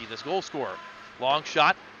 Borowski, this goal scorer. Long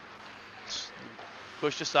shot,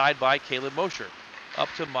 pushed aside by Caleb Mosher. Up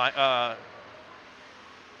to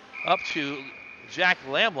Jack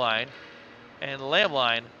Lamline, and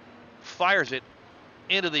Lamline fires it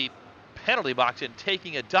into the penalty box, and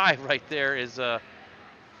taking a dive right there is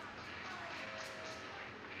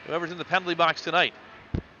whoever's in the penalty box tonight.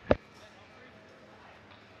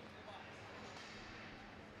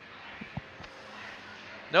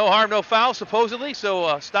 No harm, no foul, supposedly,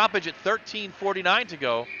 so stoppage at 13:49 to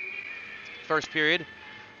go. First period,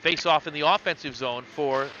 face-off in the offensive zone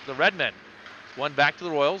for the Redmen. One back to the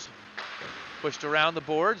Royals, pushed around the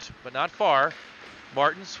boards, but not far.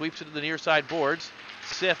 Martin sweeps it to the near side boards.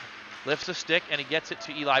 Sif lifts a stick, and he gets it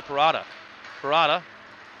to Eli Parada. Parada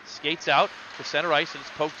skates out to center ice, and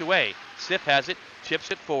it's poked away. Sif has it,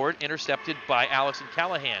 chips it forward, intercepted by Allison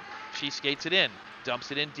Callahan. She skates it in,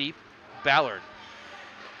 dumps it in deep. Ballard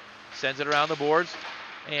sends it around the boards,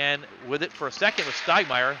 and with it for a second with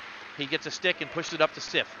Steigmeyer, he gets a stick and pushes it up to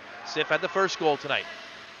Sif. Sif had the first goal tonight.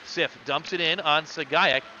 Sif dumps it in on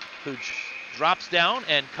Sagayak, who drops down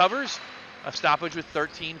and covers. A stoppage with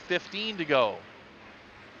 13:15 to go.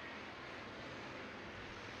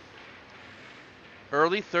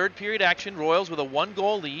 Early third period action. Royals with a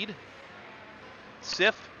 1-goal lead.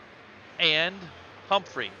 Sif and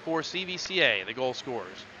Humphrey for CVCA, the goal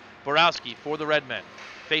scorers. Borowski for the Redmen.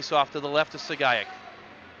 Face off to the left of Sagayak.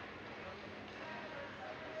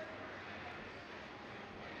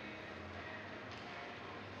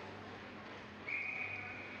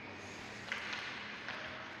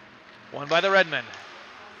 Won by the Redmen,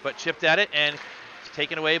 but chipped at it, and it's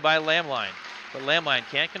taken away by Lamline. But Lamline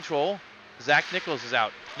can't control. Zach Nichols is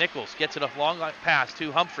out. Nichols gets it a long pass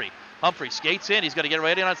to Humphrey. Humphrey skates in. He's going to get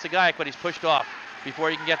right in on Sagayak, but he's pushed off before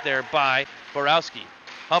he can get there by Borowski.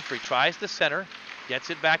 Humphrey tries to center, gets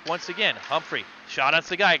it back once again. Humphrey, shot on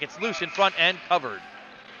Sagayak. It's loose in front and covered.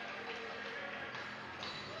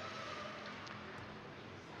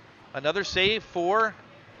 Another save for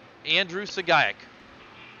Andrew Sagayak.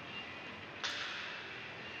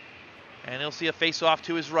 And he'll see a face-off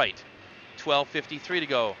to his right. 12:53 to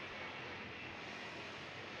go.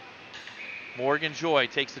 Morgan Joy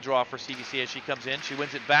takes the draw for CVC as she comes in. She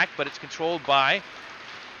wins it back, but it's controlled by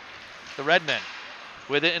the Redmen.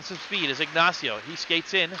 With it and some speed is Ignacio. He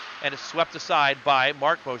skates in and is swept aside by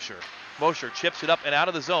Mark Mosher. Mosher chips it up and out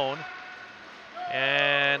of the zone.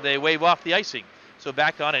 And they wave off the icing. So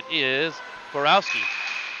back on it is Borowski.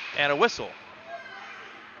 And a whistle.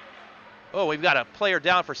 Oh, we've got a player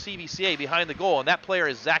down for CVCA behind the goal, and that player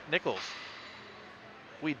is Zach Nichols.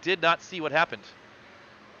 We did not see what happened.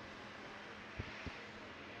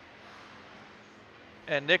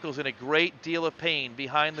 And Nichols in a great deal of pain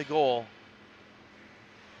behind the goal.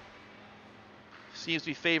 Seems to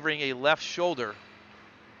be favoring a left shoulder.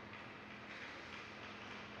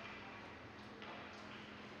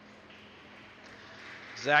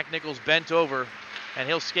 Zach Nichols bent over, and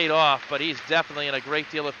he'll skate off, but he's definitely in a great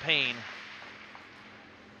deal of pain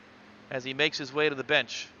as he makes his way to the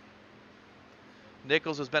bench.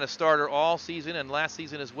 Nichols has been a starter all season and last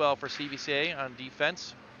season as well for CVCA on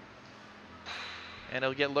defense. And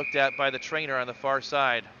he'll get looked at by the trainer on the far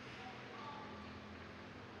side.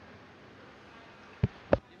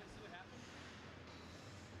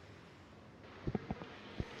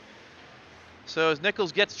 So as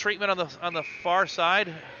Nichols gets treatment on the far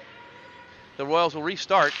side, the Royals will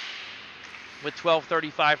restart with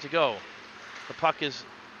 12:35 to go. The puck is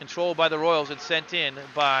controlled by the Royals and sent in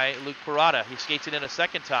by Luke Parada. He skates it in a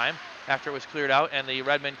second time after it was cleared out, and the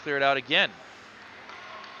Redmen clear it out again.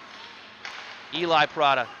 Eli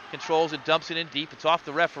Parada controls and dumps it in deep. It's off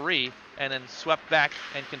the referee and then swept back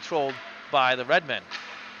and controlled by the Redmen.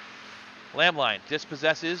 Lamline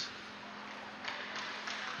dispossesses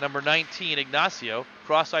number 19, Ignacio.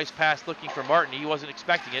 Cross-ice pass looking for Martin. He wasn't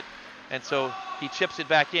expecting it, and so he chips it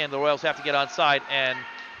back in. The Royals have to get onside, and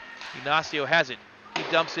Ignacio has it. He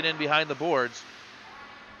dumps it in behind the boards.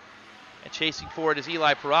 And chasing forward is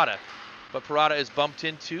Eli Parada. But Parada is bumped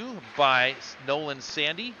into by Nolan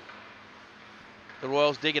Sandy. The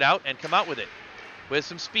Royals dig it out and come out with it. With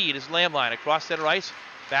some speed is Lamline across center ice.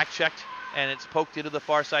 Back checked, and it's poked into the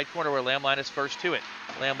far side corner where Lamline is first to it.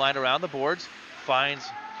 Lamline around the boards finds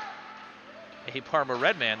a Parma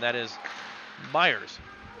Redman, that is Myers.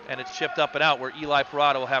 And it's chipped up and out where Eli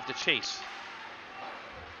Parada will have to chase.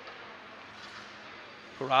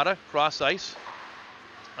 Parada, cross ice,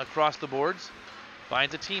 across the boards,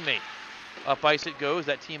 finds a teammate. Up ice it goes.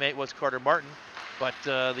 That teammate was Carter Martin, but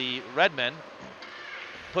the Redmen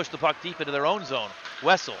push the puck deep into their own zone.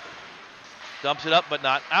 Wessel dumps it up, but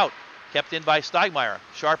not out. Kept in by Steigmeyer.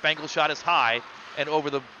 Sharp angle shot is high and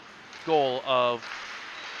over the goal of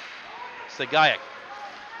Sagayak.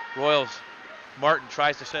 Royals, Martin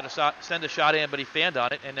tries to send a shot in, but he fanned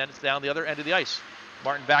on it, and then it's down the other end of the ice.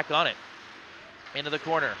 Martin back on it. Into the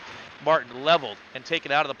corner. Martin leveled and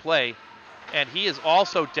taken out of the play, and he is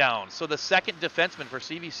also down. So the second defenseman for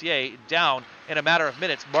CVCA down in a matter of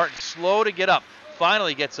minutes. Martin slow to get up,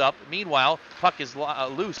 finally gets up. Meanwhile, puck is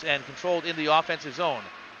loose and controlled in the offensive zone.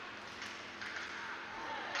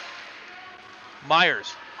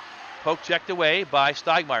 Myers, poke checked away by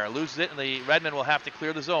Steigmeyer, loses it, and the Redmen will have to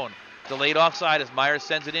clear the zone. Delayed offside as Myers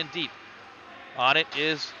sends it in deep. On it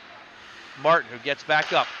is Martin, who gets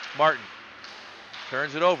back up. Martin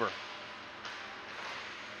turns it over.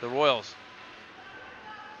 The Royals.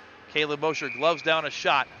 Caleb Mosher gloves down a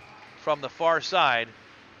shot from the far side,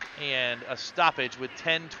 and a stoppage with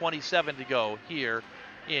 10:27 to go here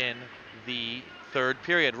in the third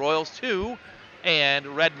period. Royals 2 and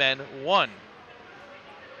Redmen 1.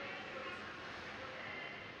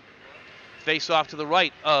 Face off to the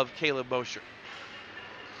right of Caleb Mosher.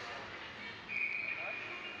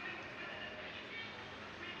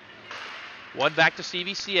 One back to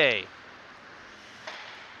CVCA.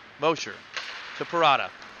 Mosher to Parada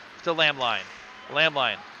to Lamline.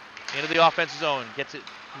 Lamline into the offensive zone. Gets it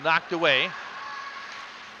knocked away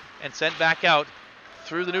and sent back out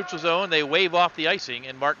through the neutral zone. They wave off the icing,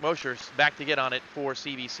 and Mark Mosher's back to get on it for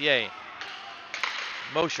CVCA.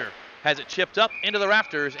 Mosher has it chipped up into the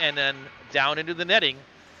rafters and then down into the netting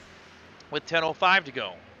with 10:05 to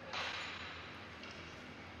go.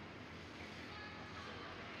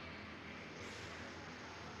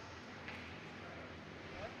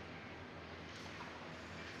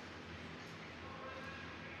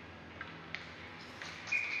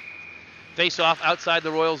 Face-off outside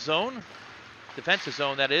the Royals zone. Defensive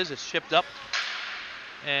zone, that is. It's chipped up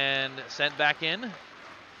and sent back in.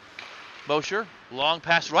 Mosher, long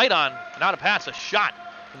pass right on. Not a pass, a shot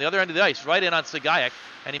from the other end of the ice. Right in on Sagayak,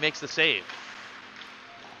 and he makes the save.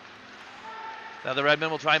 Now the Redmen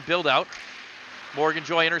will try and build out. Morgan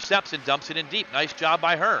Joy intercepts and dumps it in deep. Nice job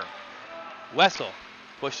by her. Wessel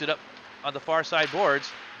pushed it up on the far side boards.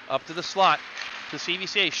 Up to the slot to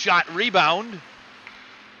CVCA. Shot, rebound.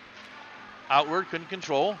 Outward, couldn't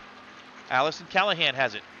control. Allison Callahan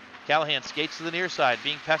has it. Callahan skates to the near side,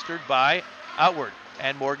 being pestered by Outward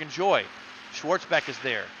and Morgan Joy. Schwartzbeck is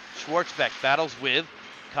there. Schwartzbeck battles with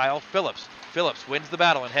Kyle Phillips. Phillips wins the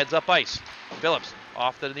battle and heads up ice. Phillips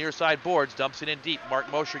off the near side boards, dumps it in deep.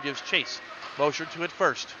 Mark Mosher gives chase. Mosher to it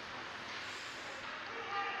first.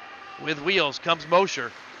 With wheels comes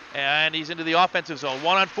Mosher, and he's into the offensive zone.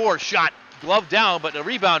 1-on-4, shot, glove down, but a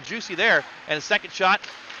rebound, juicy there. And a second shot,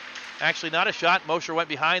 actually not a shot. Mosher went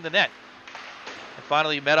behind the net. And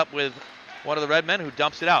finally met up with one of the Red Men who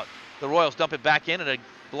dumps it out. The Royals dump it back in, and a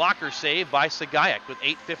blocker save by Sagayak with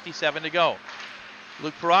 8:57 to go.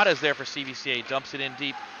 Luke Parada is there for CVCA, dumps it in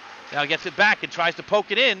deep. Now gets it back and tries to poke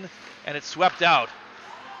it in, and it's swept out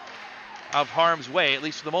of harm's way, at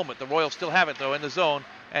least for the moment. The Royals still have it, though, in the zone,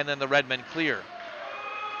 and then the Red Men clear.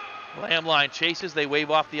 Lamline chases, they wave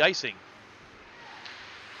off the icing.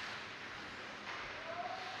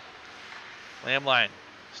 Lamline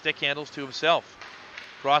stick handles to himself.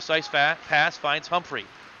 Cross ice pass finds Humphrey.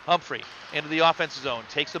 Humphrey into the offensive zone,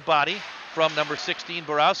 takes a body from number 16,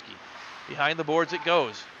 Borowski. Behind the boards it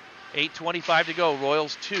goes. 8:25 to go.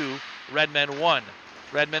 Royals 2, Red Men 1.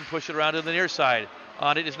 Red Men push it around to the near side.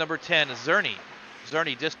 On it is number 10, Zerny.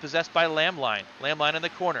 Zerny dispossessed by Lamline. Lamline in the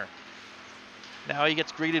corner. Now he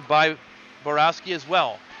gets greeted by Borowski as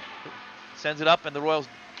well. Sends it up, and the Royals,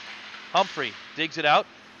 Humphrey digs it out,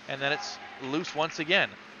 and then it's loose once again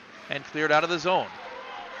and cleared out of the zone.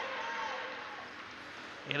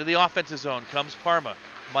 Into the offensive zone comes Parma.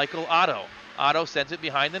 Michael Otto. Otto sends it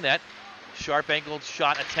behind the net. Sharp angled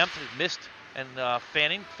shot attempt, missed, and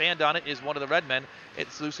fanned on it is one of the Red Men.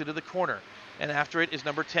 It's loose into the corner. And after it is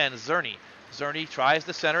number 10, Zerny. Zerny tries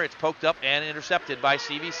the center. It's poked up and intercepted by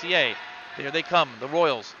CVCA. Here they come, the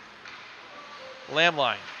Royals.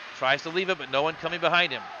 Lamline tries to leave it, but no one coming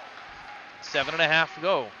behind him. 7.5 to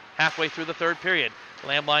go, halfway through the third period.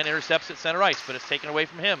 Lamline intercepts at center ice, but it's taken away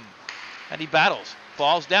from him. And he battles,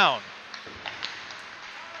 falls down.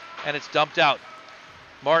 And it's dumped out.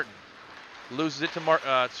 Martin loses it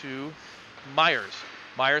to Myers.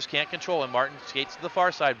 Myers can't control him. Martin skates to the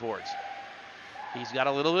far side boards. He's got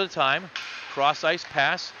a little bit of time. Cross ice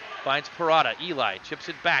pass finds Parada. Eli chips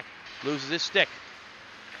it back, loses his stick.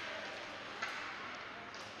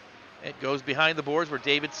 It goes behind the boards where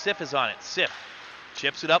David Siff is on it. Siff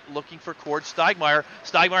chips it up looking for Cord Steigmeyer.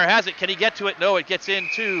 Steigmeyer has it. Can he get to it? No, it gets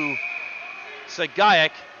into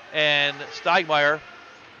Sagayak, and Steigmeyer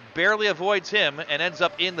barely avoids him and ends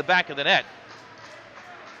up in the back of the net.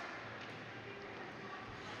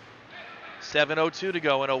 7:02 to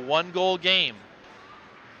go in a one-goal game.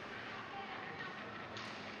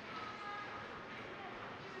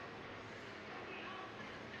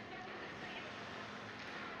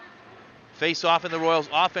 Face off in the Royals'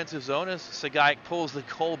 offensive zone as Sagayak pulls the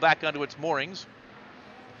goal back onto its moorings.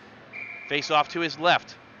 Face off to his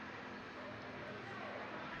left.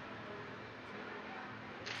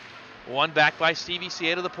 One back by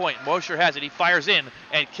CVCA to the point. Mosher has it. He fires in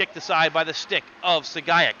and kicked aside by the stick of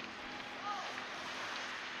Sagayak.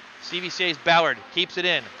 CVCA's Ballard keeps it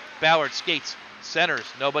in. Ballard skates, centers,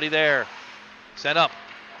 nobody there. Sent up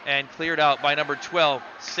and cleared out by number 12,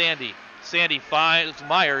 Sandy. Sandy finds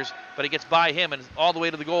Myers, but it gets by him and all the way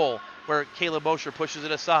to the goal where Caleb Mosher pushes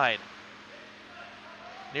it aside.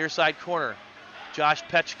 Near side corner, Josh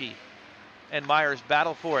Petchke and Myers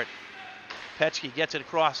battle for it. Petchke gets it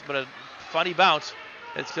across, but a funny bounce.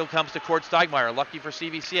 It still comes to Cord Steigmeyer, lucky for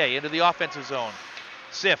CVCA, into the offensive zone.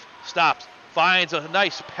 Siff stops, finds a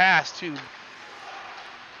nice pass to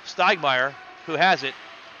Steigmeyer, who has it.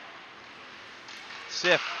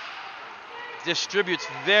 Siff distributes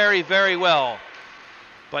very, very well,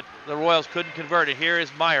 but the Royals couldn't convert it. Here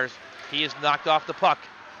is Myers. He is knocked off the puck.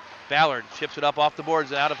 Ballard chips it up off the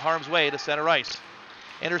boards and out of harm's way to center ice.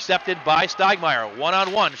 Intercepted by Steigmeyer.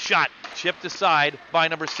 One-on-one shot chipped aside by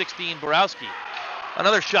number 16, Borowski.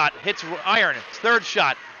 Another shot hits iron. Third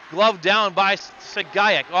shot gloved down by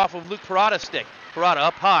Sagayak off of Luke Parada's stick. Parada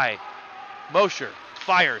up high. Mosher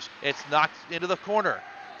fires. It's knocked into the corner.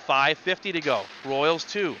 5:50 to go. Royals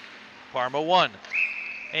 2, Parma 1.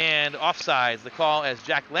 And offsides, the call as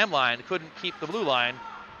Jack Lamline couldn't keep the blue line.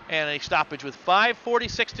 And a stoppage with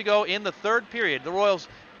 5:46 to go in the third period. The Royals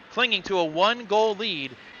clinging to a one-goal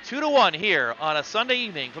lead, 2-1 here on a Sunday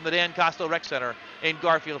evening from the Dan Kostel Rec Center in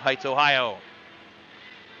Garfield Heights, Ohio.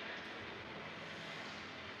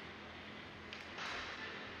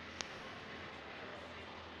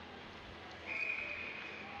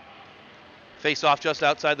 Face-off just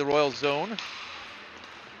outside the Royals zone.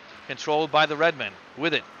 Controlled by the Redmen.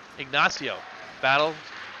 With it, Ignacio battled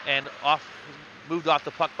and moved off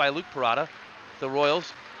the puck by Luke Parada. The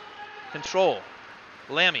Royals control.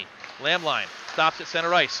 Lamline stops at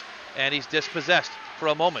center ice, and he's dispossessed for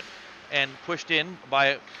a moment and pushed in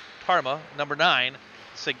by Parma, number 9,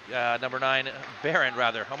 number 9, Barron,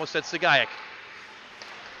 rather. Almost said Sigayak.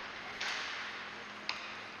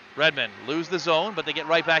 Redmen lose the zone, but they get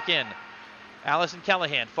right back in. Allison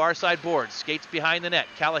Callahan, far side board, skates behind the net.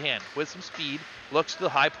 Callahan with some speed, looks to the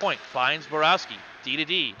high point, finds Borowski, D to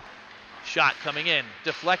D. Shot coming in,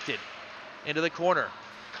 deflected into the corner.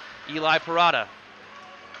 Eli Parada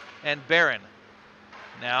and Barron.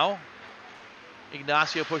 Now,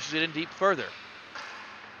 Ignacio pushes it in deep further.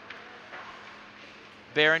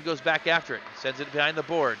 Barron goes back after it, sends it behind the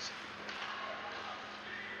boards.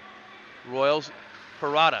 Royals,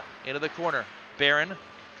 Parada into the corner. Barron,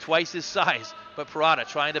 twice his size, but Parada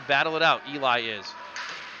trying to battle it out. Eli is.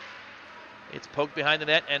 It's poked behind the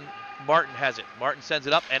net, and Martin has it. Martin sends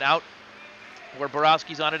it up and out where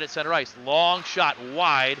Borowski's on it at center ice. Long shot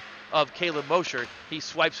wide of Caleb Mosher. He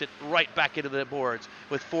swipes it right back into the boards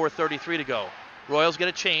with 4:33 to go. Royals get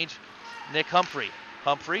a change. Nick Humphrey.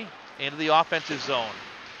 Humphrey into the offensive zone.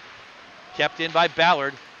 Kept in by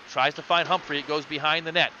Ballard. Tries to find Humphrey. It goes behind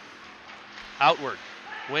the net. Outward.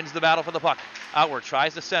 Wins the battle for the puck. Outward.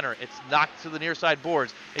 Tries to center. It's knocked to the near side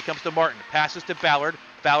boards. It comes to Martin. Passes to Ballard.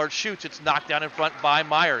 Ballard shoots. It's knocked down in front by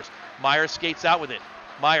Myers. Myers skates out with it.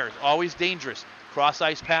 Myers, always dangerous. Cross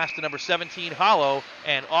ice pass to number 17, Hollow,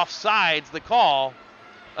 and offsides the call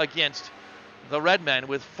against the Redmen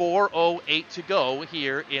with 4:08 to go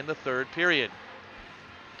here in the third period.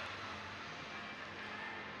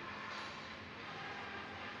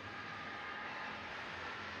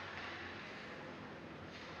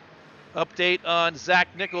 Update on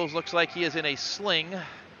Zach Nichols. Looks like he is in a sling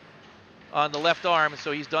on the left arm,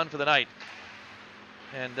 so he's done for the night.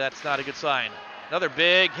 And that's not a good sign. Another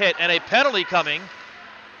big hit and a penalty coming.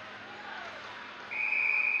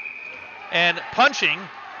 And punching.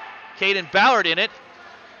 Caden Ballard in it.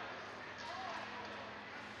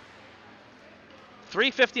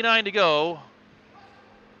 3:59 to go.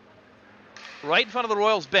 Right in front of the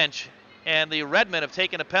Royals bench. And the Redmen have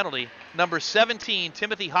taken a penalty. Number 17,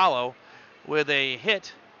 Timothy Hollow, with a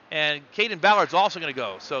hit. And Caden Ballard's also going to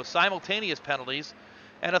go. So simultaneous penalties.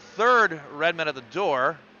 And a third Redmen at the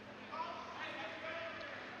door.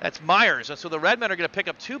 That's Myers. And so the Redmen are going to pick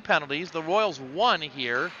up 2 penalties. The Royals 1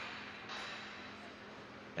 here.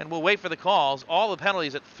 And we'll wait for the calls. All the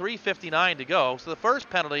penalties at 3:59 to go. So the first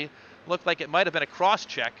penalty looked like it might have been a cross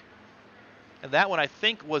check. And that one I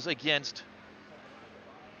think was against.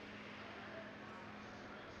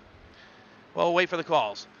 Well, we'll wait for the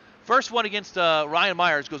calls. First one against Ryan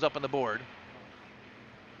Myers goes up on the board.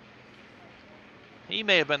 He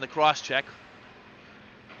may have been the cross check.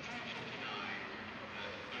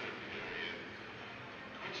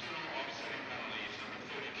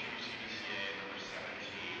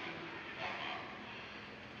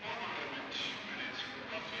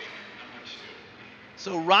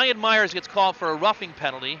 So Ryan Myers gets called for a roughing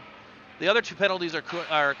penalty. The other 2 penalties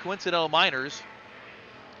are coincidental minors.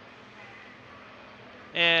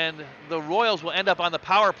 And the Royals will end up on the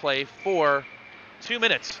power play for 2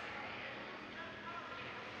 minutes.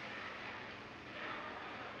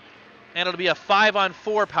 And it'll be a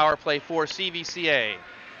 5-on-4 power play for CVCA.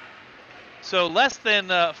 So less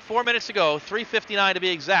than 4 minutes to go, 3:59 to be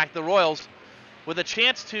exact, the Royals with a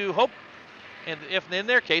chance to hope, and if in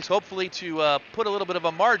their case, hopefully to put a little bit of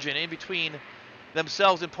a margin in between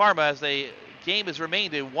themselves and Parma, as the game has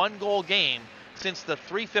remained a 1-goal game since the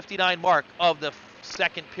 3:59 mark of the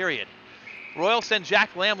second period. Royals send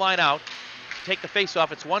Jack Lamline out to take the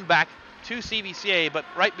faceoff. It's one back to CVCA, but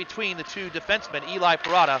right between the 2 defensemen, Eli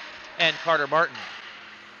Parada and Carter Martin.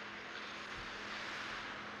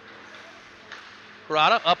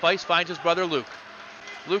 Parada up ice, finds his brother Luke.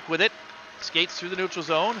 Luke with it, skates through the neutral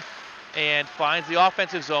zone and finds the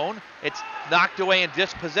offensive zone. It's knocked away and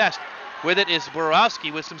dispossessed. With it is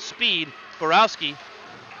Borowski with some speed. Borowski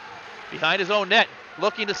behind his own net,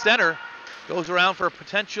 looking to center. Goes around for a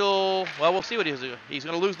potential, well, we'll see what he's doing. He's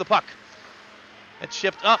going to lose the puck. It's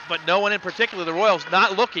shipped up, but no one in particular. The Royals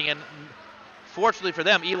not looking, and fortunately for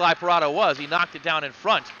them, Eli Parada was. He knocked it down in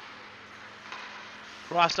front.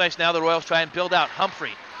 Cross ice now, the Royals try and build out.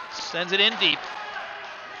 Humphrey sends it in deep.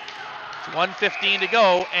 It's 1:15 to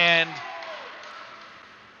go, and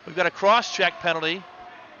we've got a cross-check penalty.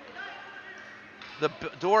 The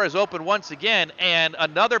door is open once again, and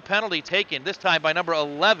another penalty taken, this time by number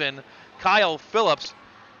 11, Kyle Phillips,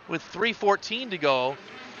 with 3:14 to go.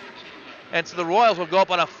 And so the Royals will go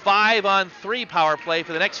up on a 5-on-3 power play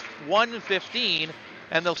for the next 1:15,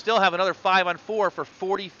 and they'll still have another 5-on-4 for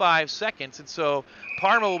 45 seconds. And so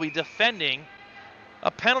Parma will be defending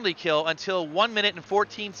a penalty kill until 1 minute and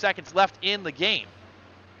 14 seconds left in the game.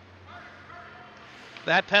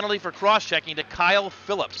 That penalty for cross-checking to Kyle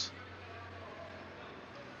Phillips.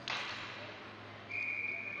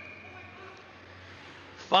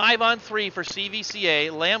 5-on-3 for CVCA.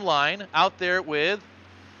 Lamline out there with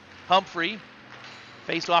Humphrey.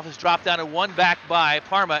 Face-off is dropped down and one back by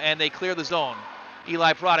Parma, and they clear the zone.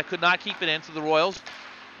 Eli Parada could not keep it in, so the Royals.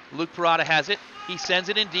 Luke Parada has it. He sends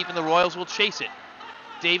it in deep, and the Royals will chase it.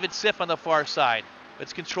 David Siff on the far side.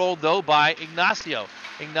 It's controlled, though, by Ignacio.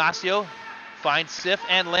 Ignacio finds Siff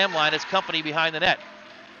and Lamline as company behind the net.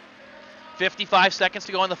 55 seconds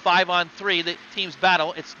to go on the 5-on-3. The team's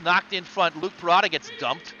battle. It's knocked in front. Luke Parada gets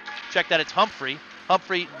dumped. Check that, it's Humphrey.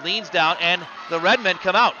 Humphrey leans down, and the Redmen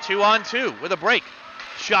come out 2-on-2 with a break.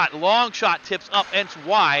 Shot, long shot, tips up and it's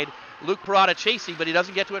wide. Luke Parada chasing, but he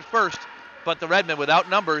doesn't get to it first. But the Redmen, without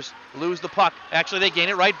numbers, lose the puck. Actually, they gain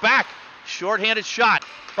it right back. Short-handed shot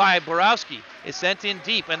by Borowski is sent in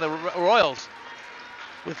deep, and the Royals,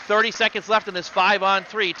 with 30 seconds left in this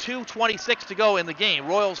 5-on-3, 2:26 to go in the game.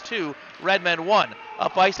 Royals 2, Redmen 1.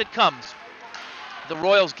 Up ice it comes. The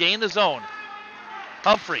Royals gain the zone.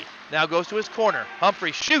 Humphrey now goes to his corner.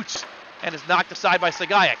 Humphrey shoots and is knocked aside by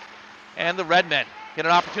Sagayak. And the Redmen get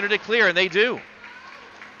an opportunity to clear, and they do.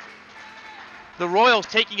 The Royals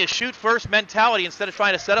taking a shoot-first mentality instead of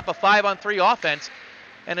trying to set up a 5-on-3 offense,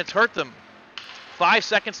 and it's hurt them. 5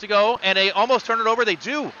 seconds to go, and they almost turn it over. They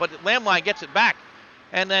do, but Lamline gets it back.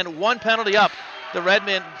 And then one penalty up. The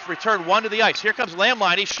Redmen return one to the ice. Here comes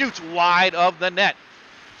Lamline. He shoots wide of the net.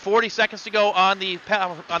 40 seconds to go on the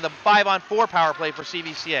 5-on-4 power play for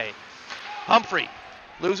CVCA. Humphrey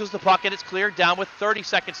loses the puck, and it's cleared down with 30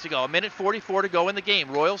 seconds to go. 1:44 to go in the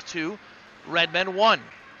game. Royals 2, Redmen 1.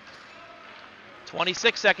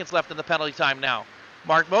 26 seconds left in the penalty time now.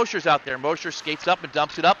 Mark Mosher's out there. Mosher skates up and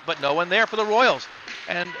dumps it up, but no one there for the Royals.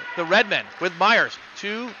 And the Redmen with Myers,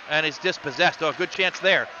 2, and is dispossessed. Oh, good chance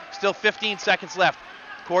there. Still 15 seconds left.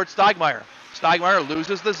 Cord Steigmeyer. Steigmeyer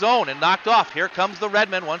loses the zone and knocked off. Here comes the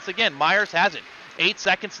Redmen once again. Myers has it. 8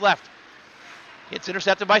 seconds left. It's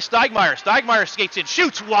intercepted by Steigmeyer. Steigmeyer skates in,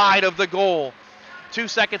 shoots wide of the goal. 2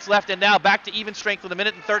 seconds left, and now back to even strength with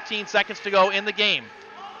 1:13 seconds to go in the game.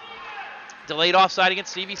 Delayed offside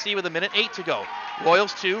against CVC with 1:08 to go.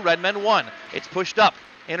 Royals 2, Redmen 1. It's pushed up,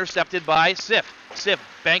 intercepted by Siff. Siff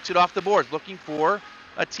banks it off the boards, looking for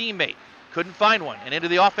a teammate. Couldn't find one, and into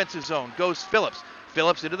the offensive zone goes Phillips.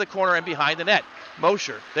 Phillips into the corner and behind the net.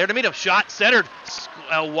 Mosher there to meet him. Shot centered,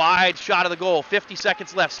 a wide shot of the goal. 50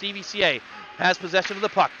 seconds left. CVCA has possession of the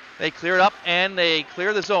puck. They clear it up, and they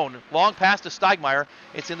clear the zone. Long pass to Steigmeyer.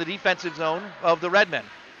 It's in the defensive zone of the Redmen.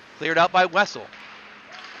 Cleared out by Wessel.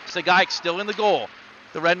 Sagaik still in the goal.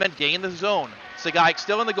 The Redmen gain the zone. Sagaik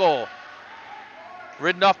still in the goal.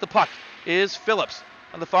 Ridden off the puck is Phillips.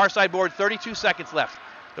 On the far side board, 32 seconds left.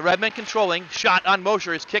 The Redmen controlling. Shot on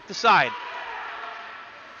Mosher is kicked aside.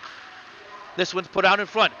 This one's put out in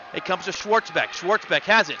front. It comes to Schwartzbeck. Schwartzbeck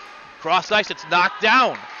has it. Cross ice, it's knocked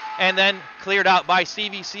down. And then cleared out by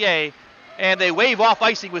CVCA. And they wave off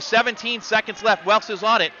icing with 17 seconds left. Wells is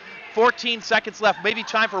on it. 14 seconds left. Maybe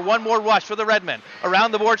time for one more rush for the Redmen.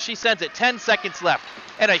 Around the board, she sends it. 10 seconds left.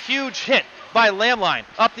 And a huge hit by Lamline.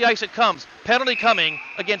 Up the ice it comes. Penalty coming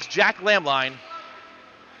against Jack Lamline.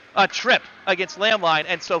 A trip against Lamline.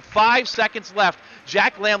 And so 5 seconds left.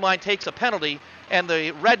 Jack Lamline takes a penalty. And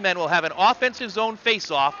the Redmen will have an offensive zone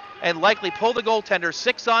face-off and likely pull the goaltender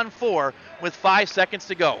 6-on-4 with 5 seconds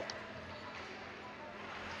to go.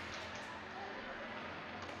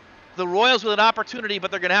 The Royals with an opportunity,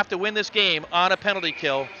 but they're going to have to win this game on a penalty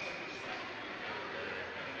kill.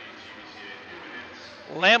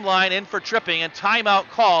 Lamline in for tripping, and timeout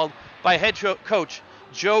called by head coach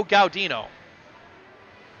Joe Gaudino.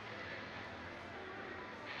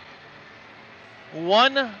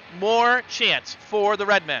 One more chance for the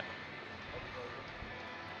Redmen.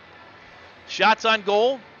 Shots on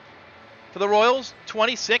goal for the Royals,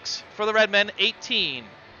 26. For the Redmen, 18.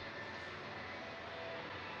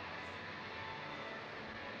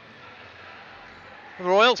 The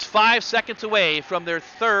Royals 5 seconds away from their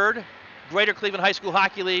third Greater Cleveland High School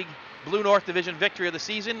Hockey League Blue North Division victory of the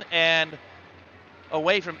season, and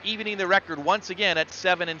away from evening the record once again at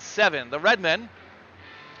 7-7. The Redmen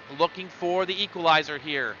looking for the equalizer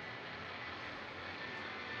here.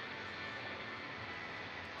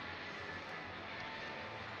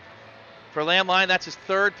 For Lamline, that's his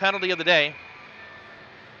third penalty of the day.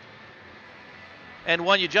 And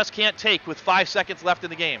one you just can't take with 5 seconds left in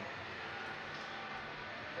the game.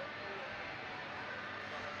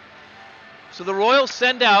 So the Royals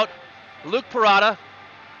send out Luke Parada,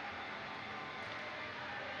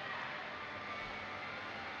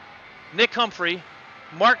 Nick Humphrey,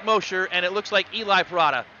 Mark Mosher, and it looks like Eli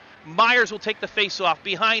Parada. Myers will take the face-off.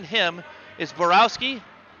 Behind him is Borowski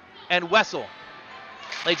and Wessel.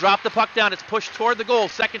 They drop the puck down. It's pushed toward the goal.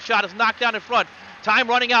 Second shot is knocked down in front. Time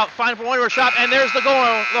running out. Final for one more shot, and there's the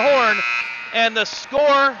goal, the horn. And the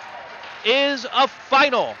score is a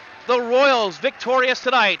final. The Royals victorious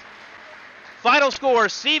tonight. Final score,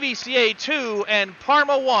 CVCA 2 and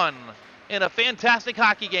Parma 1 in a fantastic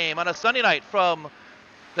hockey game on a Sunday night from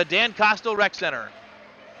the Dan Kostel Rec Center.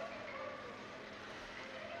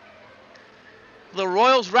 The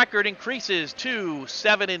Royals record increases to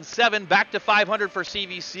 7-7, back to 500 for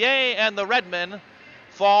CVCA, and the Redmen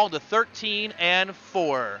fall to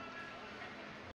 13-4.